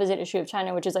opposite issue of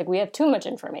China, which is like we have too much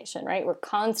information, right? We're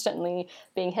constantly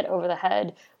being hit over the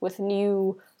head with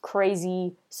new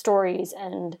crazy stories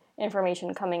and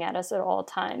information coming at us at all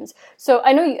times. So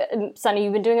I know, Sana,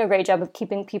 you've been doing a great job of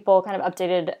keeping people kind of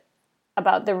updated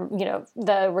about the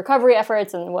recovery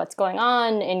efforts and what's going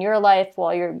on in your life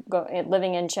while you're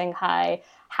living in Shanghai.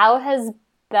 How has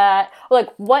that, like,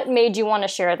 what made you want to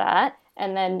share that?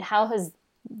 And then how has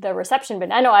the reception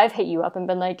been? I know I've hit you up and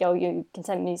been like, oh, you can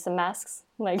send me some masks.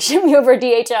 Like, ship me over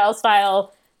DHL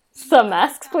style some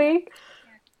masks, please.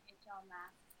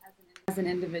 As an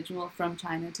individual from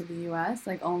China to the U.S.,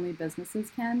 like only businesses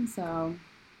can, so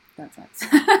that sucks.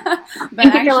 But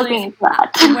Thank you for looking into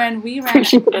that. When we ran,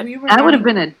 that would have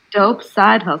been a dope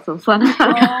side hustle. So oh my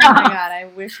god, I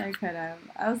wish I could have.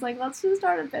 I was like, let's just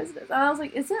start a business. And I was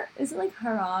like, is it like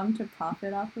haram to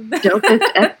profit off of this?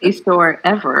 Dopest Etsy store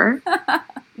ever.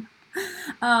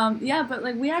 Yeah, but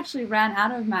like we actually ran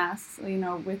out of masks,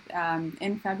 with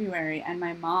in February, and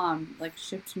my mom like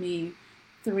shipped me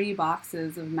 3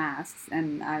 boxes of masks,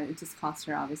 and it just cost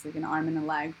her obviously like an arm and a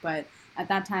leg, but at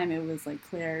that time it was like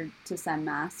cleared to send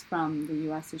masks from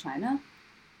the US to China.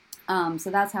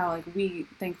 So that's how like we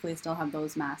thankfully still have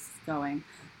those masks going.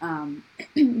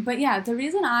 But yeah, the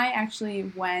reason I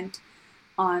actually went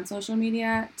on social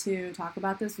media to talk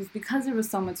about this was because there was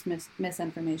so much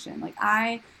misinformation. Like,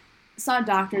 I saw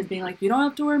doctors being like, you don't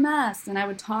have to wear masks, and I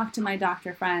would talk to my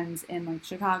doctor friends in like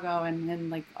Chicago and in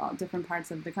like all different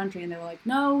parts of the country, and they were like,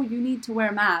 no, you need to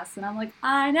wear masks. And I'm like,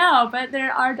 I know, but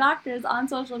there are doctors on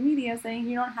social media saying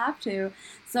you don't have to.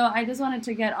 So I just wanted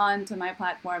to get onto my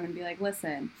platform and be like,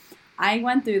 listen, I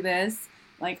went through this.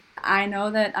 Like, I know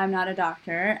that I'm not a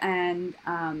doctor, and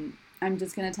I'm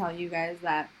just going to tell you guys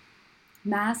that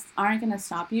masks aren't going to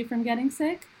stop you from getting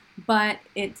sick, but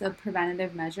it's a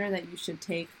preventative measure that you should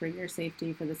take for your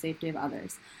safety, for the safety of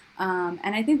others. And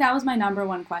I think that was my number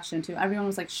one question too. Everyone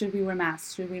was like, should we wear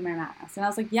masks? Should we wear masks? And I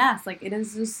was like, yes, like it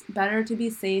is just better to be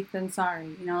safe than sorry.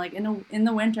 You know, like in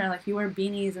the winter, like you wear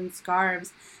beanies and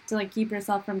scarves to like keep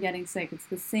yourself from getting sick. It's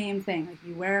the same thing. Like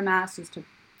you wear a mask just to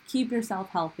keep yourself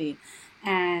healthy.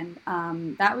 And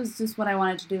that was just what I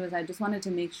wanted to do, is I just wanted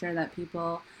to make sure that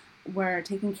people were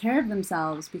taking care of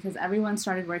themselves, because everyone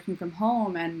started working from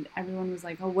home and everyone was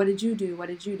like, oh, what did you do? What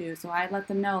did you do? So I let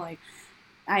them know, like,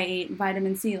 I ate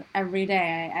vitamin C every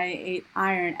day. I ate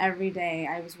iron every day.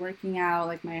 I was working out.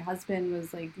 Like, my husband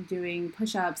was like doing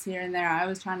push-ups here and there. I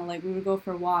was trying to, like, we would go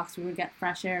for walks. We would get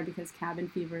fresh air because cabin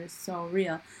fever is so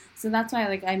real. So that's why,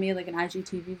 like, I made like an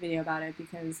IGTV video about it,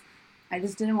 because I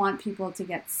just didn't want people to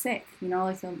get sick. You know,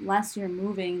 like the less you're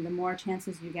moving, the more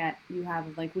chances you have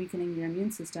of like weakening your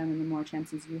immune system, and the more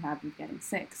chances you have of getting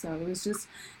sick. So it was just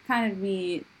kind of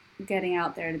me getting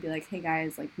out there to be like, hey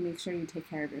guys, like make sure you take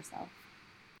care of yourself.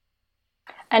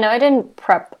 I know I didn't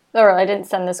prep, or I didn't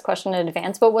send this question in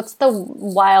advance, but what's the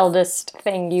wildest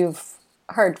thing you've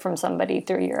heard from somebody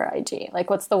through your IG? Like,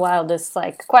 what's the wildest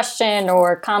like question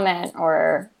or comment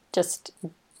or just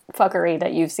fuckery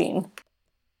that you've seen?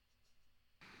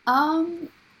 The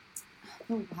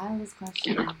wildest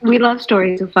question. We love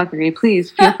stories of fuckery. Please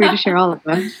feel free to share all of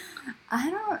them. I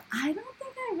don't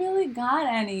think I really got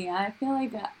any. I feel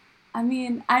like, I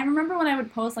mean, I remember when I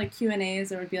would post like Q&As,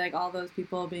 there would be like all those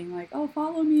people being like, oh,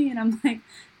 follow me. And I'm like,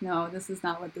 no, this is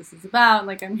not what this is about.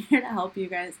 Like, I'm here to help you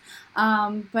guys.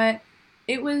 But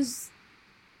it was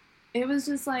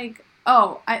just like,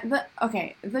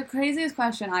 the craziest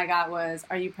question I got was,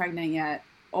 are you pregnant yet?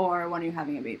 Or when are you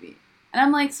having a baby? And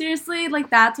I'm like, seriously? Like,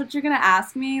 that's what you're going to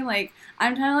ask me? Like,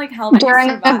 I'm trying to, like, help during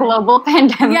you survive. the global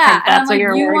pandemic. Yeah, Like, that's what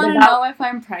you're you worried want to about? know if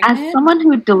I'm pregnant? As someone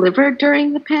who delivered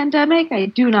during the pandemic, I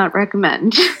do not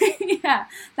recommend. Yeah,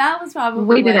 that was probably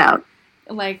Wait it out.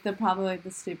 Like, probably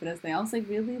the stupidest thing. I was like,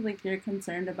 really? Like, you're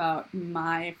concerned about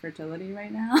my fertility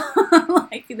right now?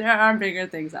 Like, there are bigger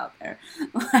things out there.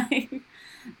 Like,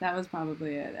 that was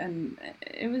probably it. And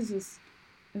it was just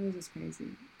crazy.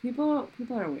 People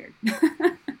are weird.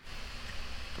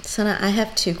 Sana, I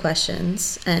have 2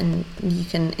 questions, and you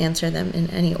can answer them in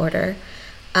any order.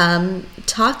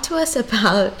 Talk to us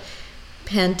about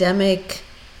pandemic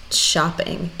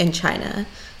shopping in China.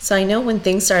 So I know when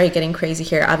things started getting crazy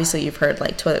here, obviously you've heard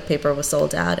like toilet paper was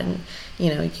sold out, and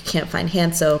you can't find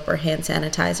hand soap or hand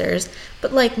sanitizers,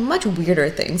 but like much weirder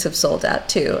things have sold out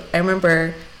too. I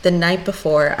remember the night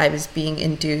before I was being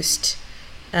induced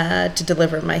to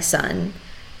deliver my son,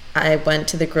 I went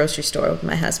to the grocery store with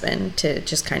my husband to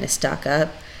just kind of stock up.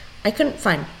 I couldn't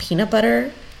find peanut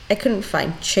butter. I couldn't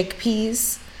find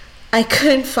chickpeas. I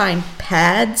couldn't find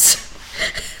pads.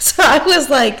 So I was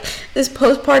like, this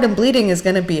postpartum bleeding is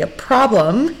going to be a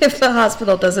problem if the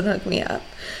hospital doesn't hook me up.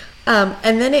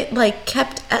 And then it like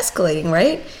kept escalating,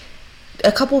 right?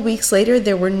 A couple weeks later,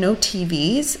 there were no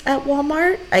TVs at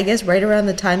Walmart. I guess right around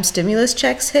the time stimulus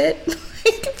checks hit.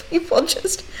 Like, people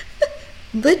just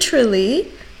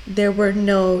literally, there were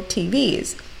no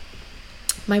TVs.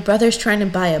 My brother's trying to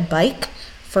buy a bike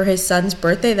for his son's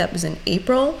birthday. That was in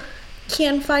April.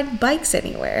 Can't find bikes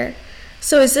anywhere.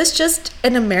 So is this just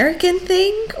an American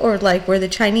thing, or like were the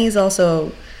Chinese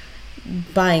also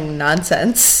buying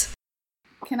nonsense?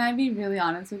 Can I be really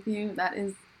honest with you? That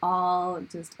is all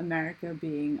just America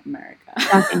being America.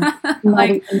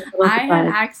 Like, I had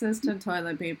access to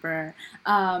toilet paper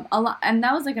a lot, and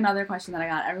that was like another question that I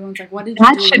got. Everyone's like, what did you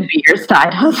do? That should be your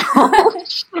side hustle.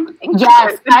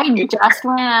 Yes, I just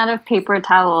ran out of paper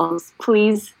towels.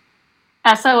 Please,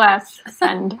 SOS,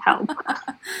 send help.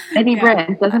 Any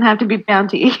brand, doesn't have to be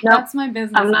Bounty. Nope. That's my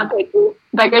business. I'm not picky.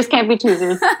 Beggars can't be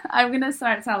choosers. I'm going to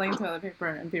start selling toilet paper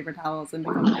and paper towels and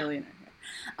become a billionaire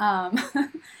here.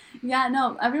 Yeah,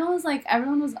 no, everyone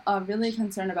was really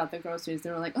concerned about the groceries.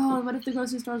 They were like, oh, what if the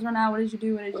grocery stores run out? What did you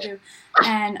do? What did you do?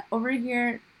 And over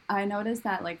here, I noticed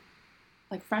that like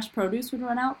fresh produce would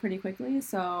run out pretty quickly.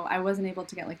 So I wasn't able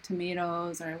to get like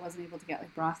tomatoes, or I wasn't able to get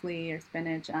like broccoli or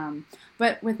spinach.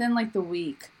 But within like the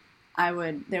week, there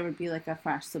would be like a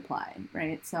fresh supply,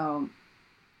 right? So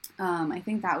I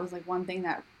think that was like one thing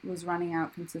that was running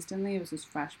out consistently. It was just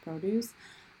fresh produce.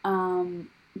 Um,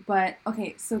 but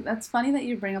okay, so that's funny that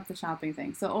you bring up the shopping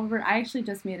thing. So I actually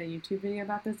just made a YouTube video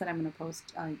about this that I'm gonna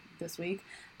post this week.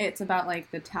 It's about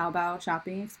like the Taobao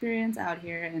shopping experience out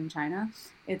here in China.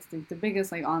 It's the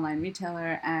biggest like online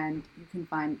retailer, and you can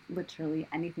find literally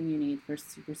anything you need for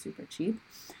super super cheap.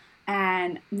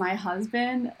 And my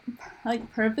husband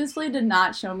like purposely did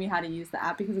not show me how to use the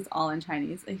app because it's all in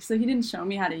Chinese. Like, so he didn't show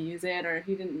me how to use it, or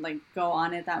he didn't like go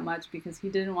on it that much because he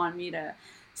didn't want me to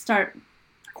start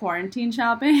quarantine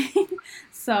shopping.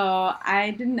 So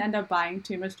I didn't end up buying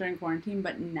too much during quarantine,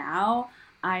 but now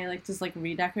I like just like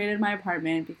redecorated my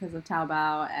apartment because of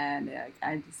Taobao, and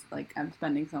I just like I'm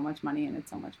spending so much money and it's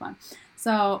so much fun.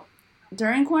 So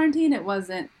during quarantine it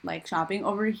wasn't like shopping.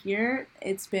 Over here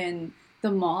it's been,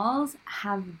 the malls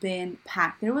have been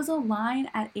packed. There was a line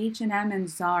at H&M and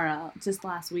Zara just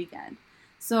last weekend.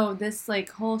 So this like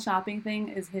whole shopping thing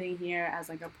is hitting here as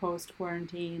like a post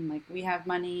quarantine. Like we have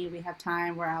money, we have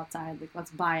time, we're outside. Like let's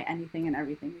buy anything and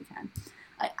everything we can.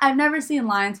 I've never seen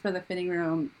lines for the fitting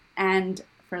room and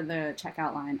for the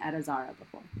checkout line at a Zara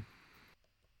before.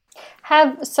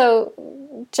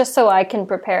 Just so I can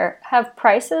prepare, have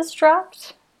prices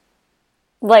dropped?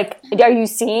 Like, are you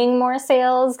seeing more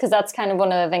sales? Because that's kind of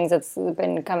one of the things that's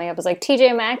been coming up is like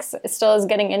TJ Maxx still is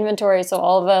getting inventory, so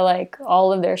all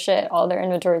of their shit, all their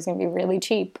inventory is going to be really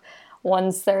cheap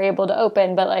once they're able to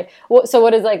open. But like, so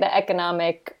what is like the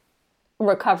economic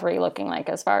recovery looking like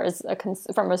as far as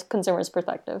from a consumer's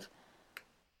perspective?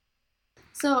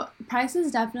 So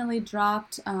prices definitely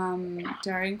dropped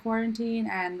during quarantine,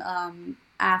 and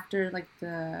after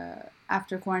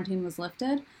quarantine was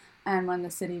lifted, and when the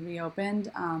city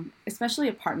reopened, especially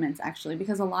apartments actually,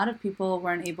 because a lot of people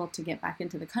weren't able to get back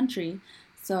into the country.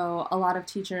 So a lot of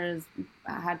teachers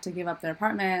had to give up their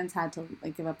apartments, had to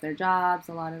like give up their jobs.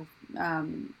 A lot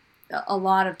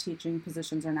of teaching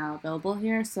positions are now available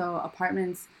here. So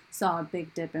apartments saw a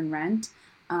big dip in rent.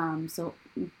 So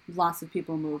lots of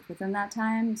people moved within that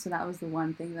time. So that was the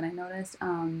one thing that I noticed.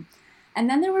 And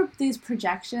then there were these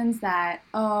projections that,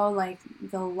 like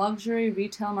the luxury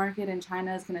retail market in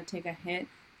China is going to take a hit.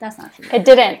 That's not true. It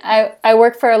didn't. I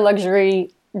work for a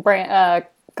luxury brand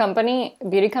company,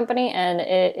 beauty company, and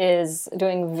it is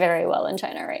doing very well in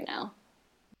China right now.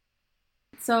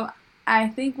 So I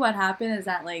think what happened is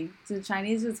that like the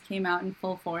Chinese just came out in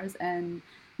full force, and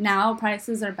now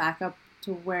prices are back up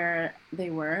to where they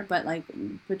were. But like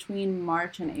between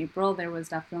March and April, there was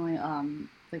definitely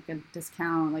like a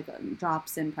discount, like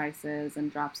drops in prices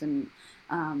and drops in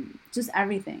just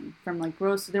everything from like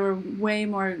there were way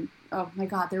more, oh my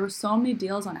God, there were so many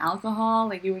deals on alcohol.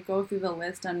 Like you would go through the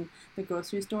list on the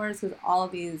grocery stores because all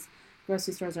of these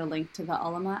grocery stores are linked to the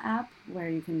Ulama app where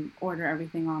you can order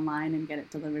everything online and get it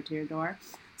delivered to your door.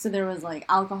 So there was like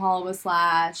alcohol was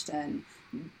slashed and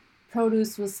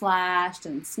produce was slashed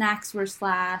and snacks were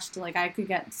slashed. Like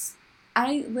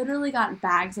I literally got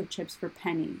bags of chips for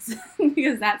pennies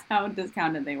because that's how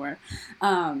discounted they were.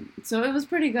 So it was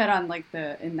pretty good on like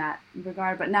in that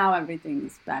regard, but now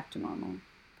everything's back to normal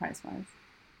price-wise.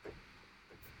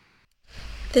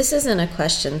 This isn't a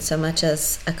question so much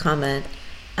as a comment.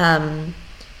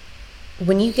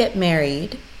 When you get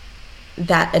married,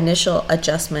 that initial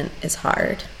adjustment is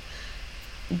hard.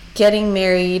 Getting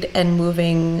married and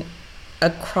moving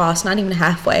across, not even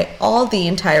halfway, all the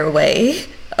entire way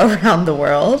around the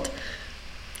world,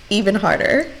 even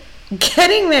harder.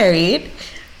 Getting married,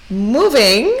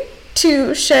 moving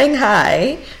to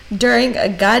Shanghai during a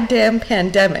goddamn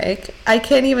pandemic, I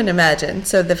can't even imagine.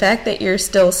 So the fact that you're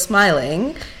still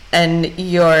smiling and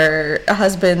your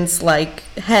husband's like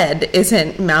head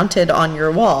isn't mounted on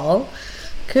your wall,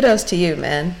 kudos to you,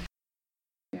 man.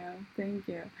 Yeah, thank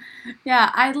you.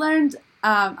 Yeah, I learned,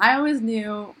 I always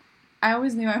knew I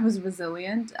was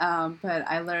resilient, but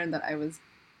I learned that I was,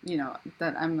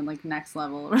 that I'm like next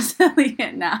level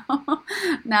resilient now.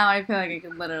 Now I feel like I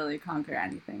can literally conquer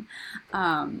anything.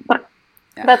 Yeah.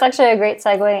 That's actually a great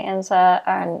segue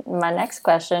into my next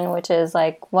question, which is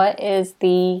like, what is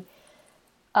the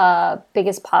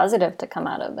biggest positive to come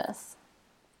out of this?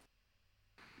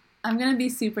 I'm going to be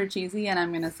super cheesy and I'm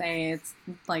going to say it's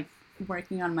like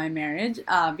working on my marriage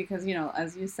because,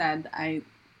 as you said, I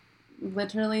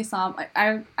literally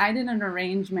I did an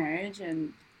arranged marriage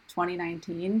in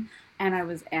 2019 and I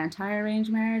was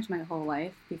anti-arranged marriage my whole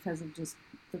life because of just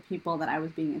the people that I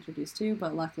was being introduced to,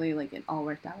 but luckily like it all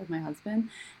worked out with my husband,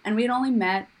 and we'd only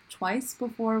met twice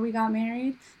before we got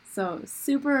married, so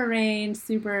super arranged,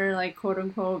 super like quote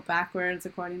unquote backwards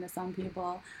according to some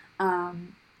people.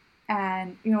 And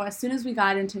as soon as we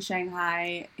got into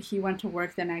Shanghai, he went to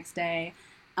work the next day.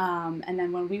 And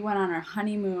then when we went on our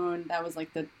honeymoon, that was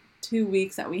like the 2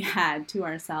 weeks that we had to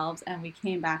ourselves, and we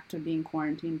came back to being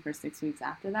quarantined for 6 weeks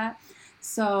after that.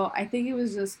 So I think it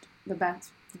was just the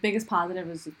best. The biggest positive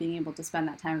was just being able to spend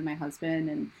that time with my husband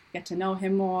and get to know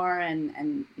him more,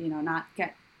 and not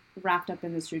get wrapped up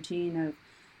in this routine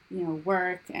of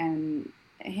work and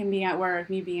him being at work,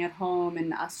 me being at home,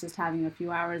 and us just having a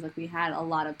few hours. Like, we had a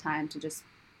lot of time to just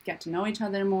get to know each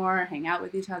other more, hang out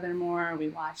with each other more. We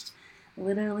watched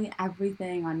literally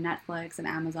everything on Netflix and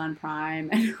Amazon Prime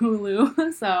and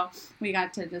Hulu. So we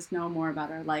got to just know more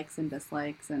about our likes and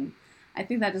dislikes, and I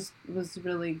think that just was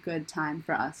really good time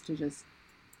for us to just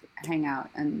hang out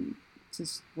and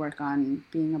just work on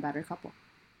being a better couple.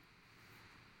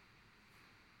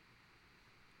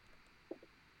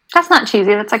 That's not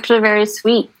cheesy. That's actually very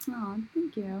sweet. Oh,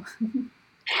 thank you.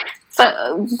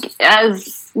 So,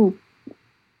 as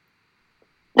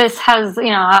this has,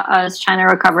 as China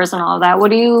recovers and all of that,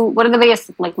 what are the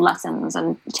biggest lessons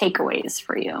and takeaways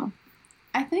for you?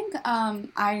 I think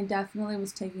I definitely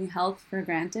was taking health for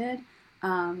granted.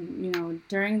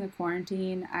 During the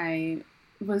quarantine, I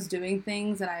was doing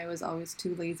things that I was always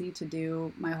too lazy to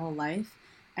do my whole life.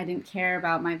 I didn't care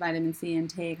about my vitamin C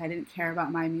intake. I didn't care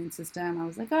about my immune system. I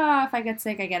was like, if I get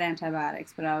sick, I get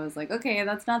antibiotics. But I was like, okay,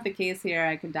 that's not the case here.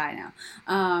 I could die now.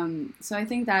 So I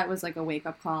think that was like a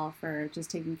wake-up call for just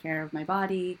taking care of my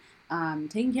body,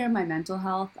 taking care of my mental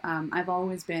health. I've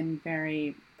always been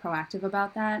very proactive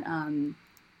about that. And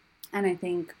I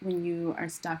think when you are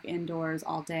stuck indoors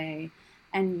all day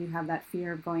and you have that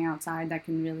fear of going outside, that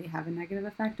can really have a negative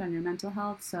effect on your mental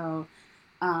health. So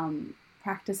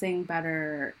practicing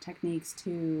better techniques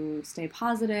to stay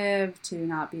positive, to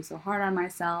not be so hard on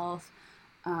myself,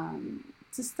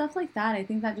 just stuff like that. I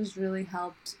think that just really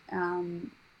helped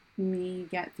me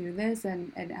get through this,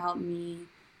 and it helped me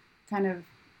kind of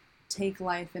take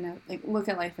life look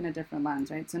at life in a different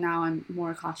lens, right? So now I'm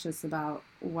more cautious about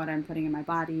what I'm putting in my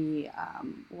body,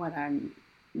 what I'm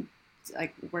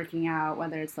working out,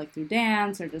 whether it's through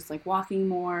dance or just walking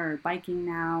more or biking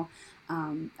now.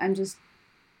 I'm just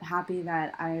happy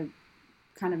that I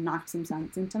kind of knocked some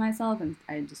sense into myself, and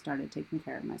I just started taking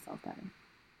care of myself better.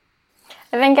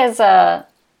 I think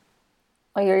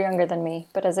you're younger than me,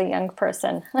 but as a young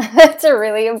person, it's a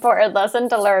really important lesson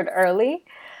to learn early,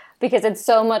 because it's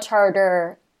so much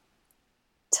harder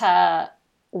to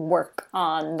work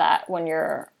on that when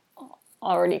you're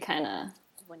already kind of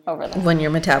over there. When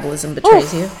your metabolism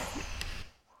betrays you.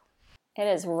 It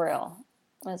is real.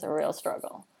 It's a real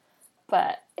struggle.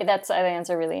 But I think that's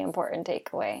a really important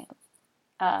takeaway.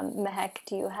 Mehek,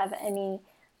 do you have any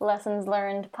lessons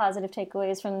learned, positive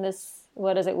takeaways from this,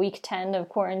 week 10 of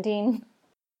quarantine?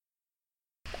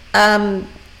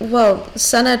 Well,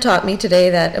 Sana taught me today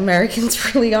that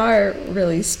Americans really are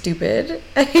really stupid.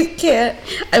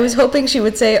 I was hoping she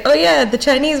would say, oh yeah, the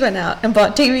Chinese went out and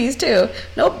bought TVs too.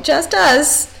 Nope, just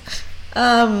us.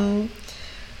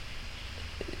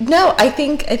 No, I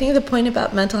think the point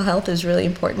about mental health is really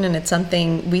important, and it's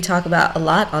something we talk about a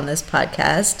lot on this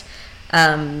podcast.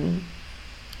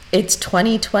 It's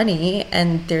 2020,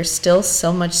 and there's still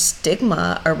so much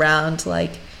stigma around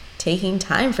taking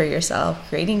time for yourself,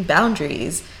 creating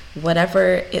boundaries,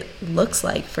 whatever it looks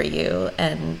like for you,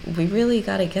 and we really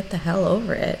got to get the hell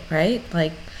over it, right?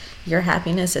 Your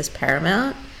happiness is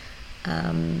paramount.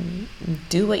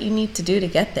 Do what you need to do to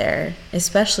get there,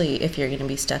 especially if you're going to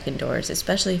be stuck indoors,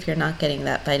 especially if you're not getting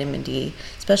that vitamin D,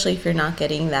 especially if you're not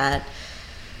getting that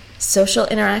social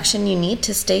interaction you need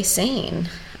to stay sane.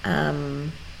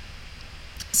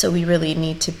 So we really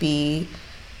need to be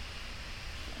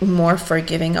more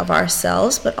forgiving of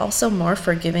ourselves, but also more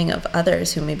forgiving of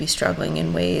others who may be struggling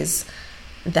in ways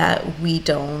that we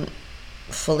don't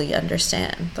fully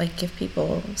understand. Give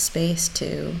people space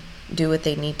to do what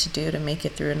they need to do to make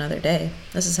it through another day.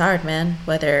 This is hard, man.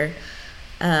 Whether,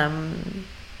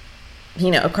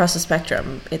 across the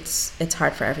spectrum, it's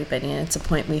hard for everybody, and it's a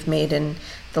point we've made in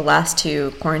the last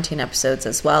 2 quarantine episodes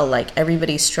as well.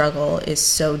 Everybody's struggle is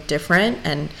so different,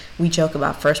 and we joke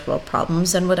about first world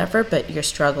problems and whatever, but your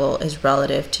struggle is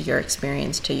relative to your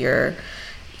experience, to your,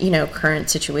 current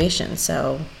situation.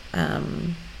 So,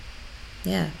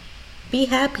 yeah, be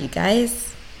happy, guys.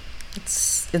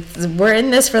 We're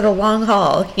in this for the long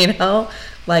haul,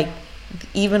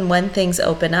 even when things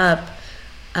open up,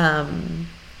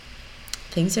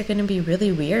 things are going to be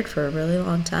really weird for a really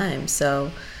long time.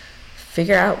 So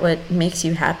figure out what makes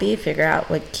you happy, figure out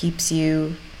what keeps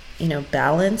you,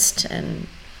 balanced, and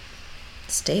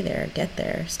stay there, get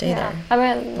there, stay there. I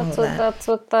mean, that's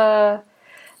what the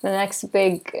next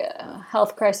big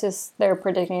health crisis they're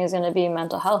predicting is going to be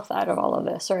mental health out of all of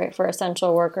this, right? For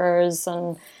essential workers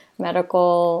and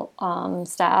medical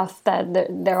staff that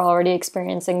they're already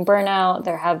experiencing burnout.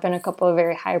 There have been a couple of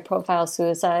very high-profile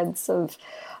suicides of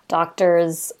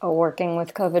doctors working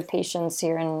with COVID patients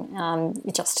here in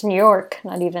just New York,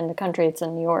 not even the country, it's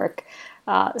in New York.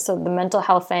 So the mental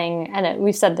health thing, and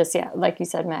we've said this, like you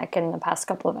said, Mac, in the past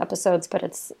couple of episodes, but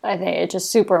I think it's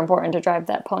just super important to drive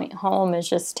that point home, is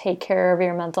just take care of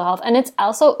your mental health. And it's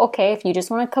also okay if you just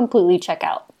want to completely check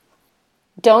out.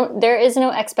 There is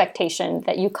no expectation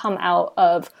that you come out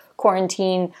of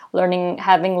quarantine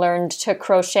having learned to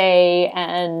crochet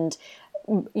and,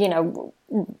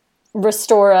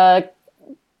 restore a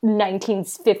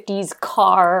 1950s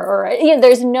car, or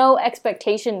there's no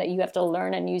expectation that you have to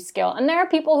learn a new skill. And there are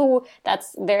people who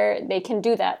they can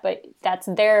do that, but that's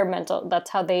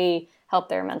how they help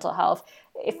their mental health.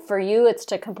 If for you it's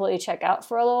to completely check out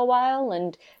for a little while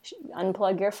and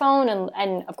unplug your phone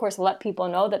and of course let people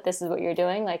know that this is what you're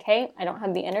doing, like, hey, I don't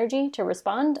have the energy to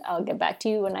respond, I'll get back to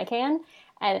you when I can.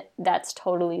 And that's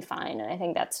totally fine. And I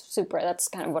think that's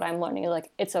kind of what I'm learning.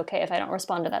 Like, it's okay if I don't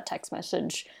respond to that text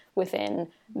message within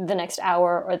the next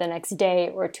hour or the next day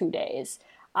or 2 days.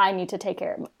 I need to take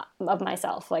care of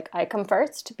myself. Like, I come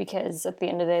first, because at the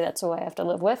end of the day, that's who I have to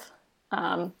live with.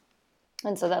 And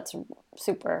so that's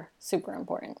super, super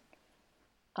important.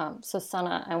 So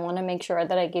Sana, I want to make sure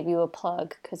that I give you a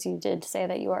plug, because you did say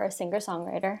that you are a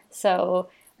singer-songwriter. So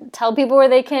tell people where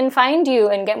they can find you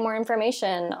and get more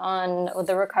information on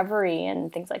the recovery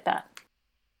and things like that.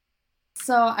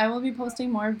 So I will be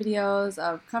posting more videos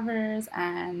of covers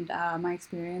and my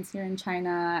experience here in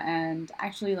China, and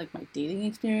actually like my dating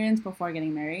experience before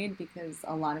getting married, because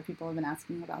a lot of people have been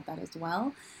asking about that as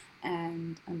well.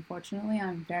 And unfortunately,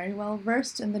 I'm very well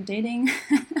versed in the dating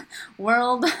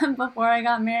world before I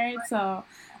got married. So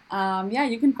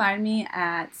you can find me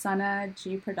at Sana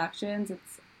G Productions.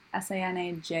 It's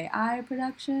SANAJI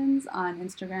Productions on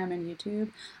Instagram and YouTube.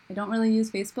 I don't really use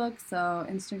Facebook, so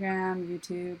Instagram,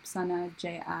 YouTube, Sana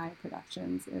JI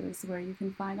Productions is where you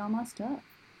can find all my stuff.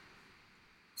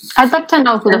 I'd like to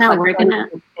know who the fuck we're gonna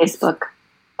Facebook.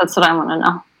 That's what I want to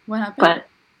know. What happened?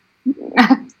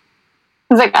 But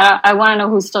it's like I want to know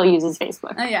who still uses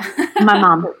Facebook. Oh yeah,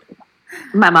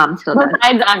 My mom still does.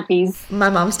 Besides aunties. My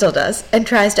mom still does, and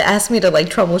tries to ask me to like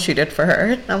troubleshoot it for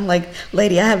her. I'm like,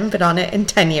 lady, I haven't been on it in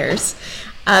 10 years.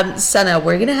 Sana,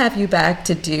 we're gonna have you back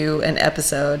to do an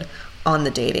episode on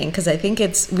the dating, because I think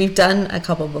we've done a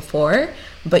couple before,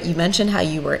 but you mentioned how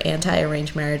you were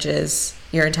anti-arranged marriages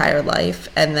your entire life,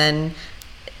 and then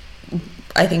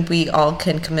I think we all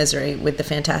can commiserate with the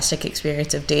fantastic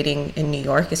experience of dating in New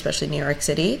York, especially New York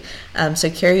City. So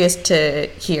curious to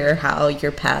hear how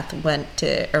your path went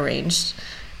to arranged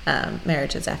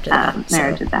marriages after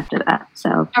that.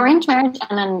 So arranged marriage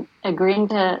and then agreeing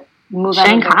to move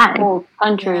Shanghai. out of the whole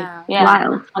country. Yeah.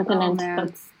 Wild. Continent. Oh,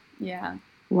 That's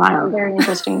Wild. very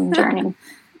interesting journey.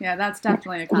 Yeah, that's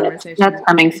definitely a conversation. That's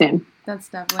coming soon. That's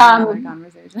definitely another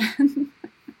conversation.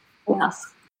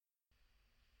 Yes.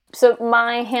 So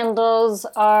my handles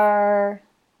are,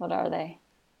 what are they?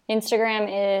 Instagram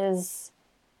is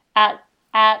at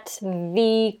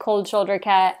the Cold Shoulder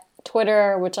Cat.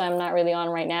 Twitter, which I'm not really on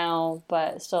right now,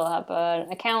 but still have an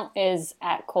account, is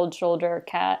at Cold Shoulder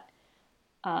Cat.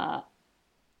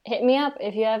 Hit me up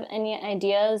if you have any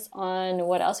ideas on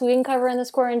what else we can cover in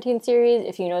this quarantine series.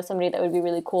 If you know somebody that would be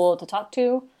really cool to talk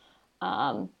to,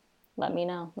 let me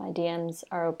know. My DMs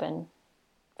are open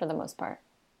for the most part.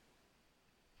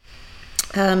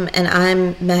 And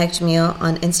I'm Mag Jamil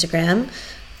on Instagram.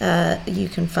 You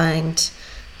can find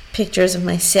pictures of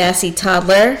my sassy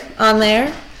toddler on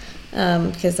there,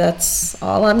 because that's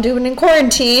all I'm doing in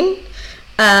quarantine.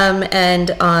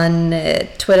 And on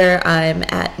Twitter, I'm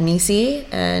at Nisi,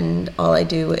 and all I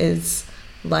do is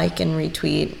like and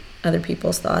retweet other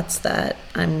people's thoughts that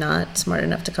I'm not smart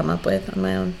enough to come up with on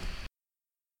my own.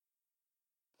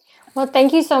 Well,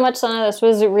 thank you so much, Sana. This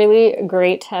was really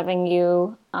great having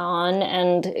you on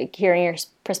and hearing your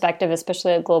perspective,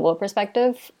 especially a global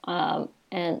perspective.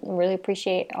 And really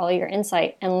appreciate all your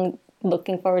insight, and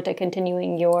looking forward to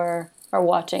continuing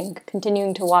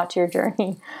to watch your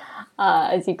journey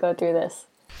as you go through this.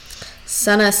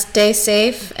 Sana, stay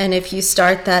safe, and if you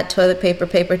start that toilet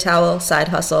paper towel side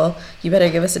hustle, you better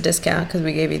give us a discount, because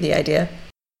we gave you the idea.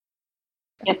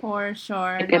 For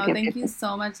sure. Thank you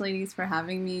so much, ladies, for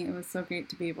having me. It was so great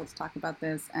to be able to talk about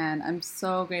this, and I'm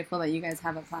so grateful that you guys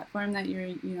have a platform that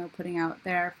you're, putting out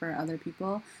there for other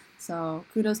people. So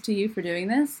kudos to you for doing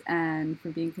this and for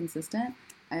being consistent.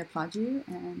 I applaud you.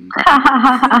 And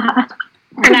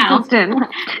Consistent.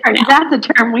 That's a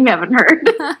term we haven't heard.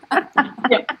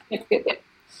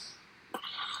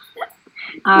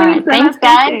 All right. Thanks,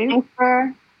 guys. Thanks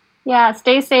for Yeah,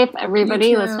 stay safe, everybody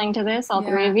You too. listening to this, all Yeah,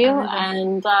 three of you, everybody.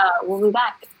 and we'll be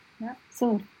back Yep.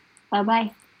 soon.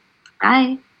 Bye-bye.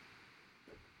 Bye.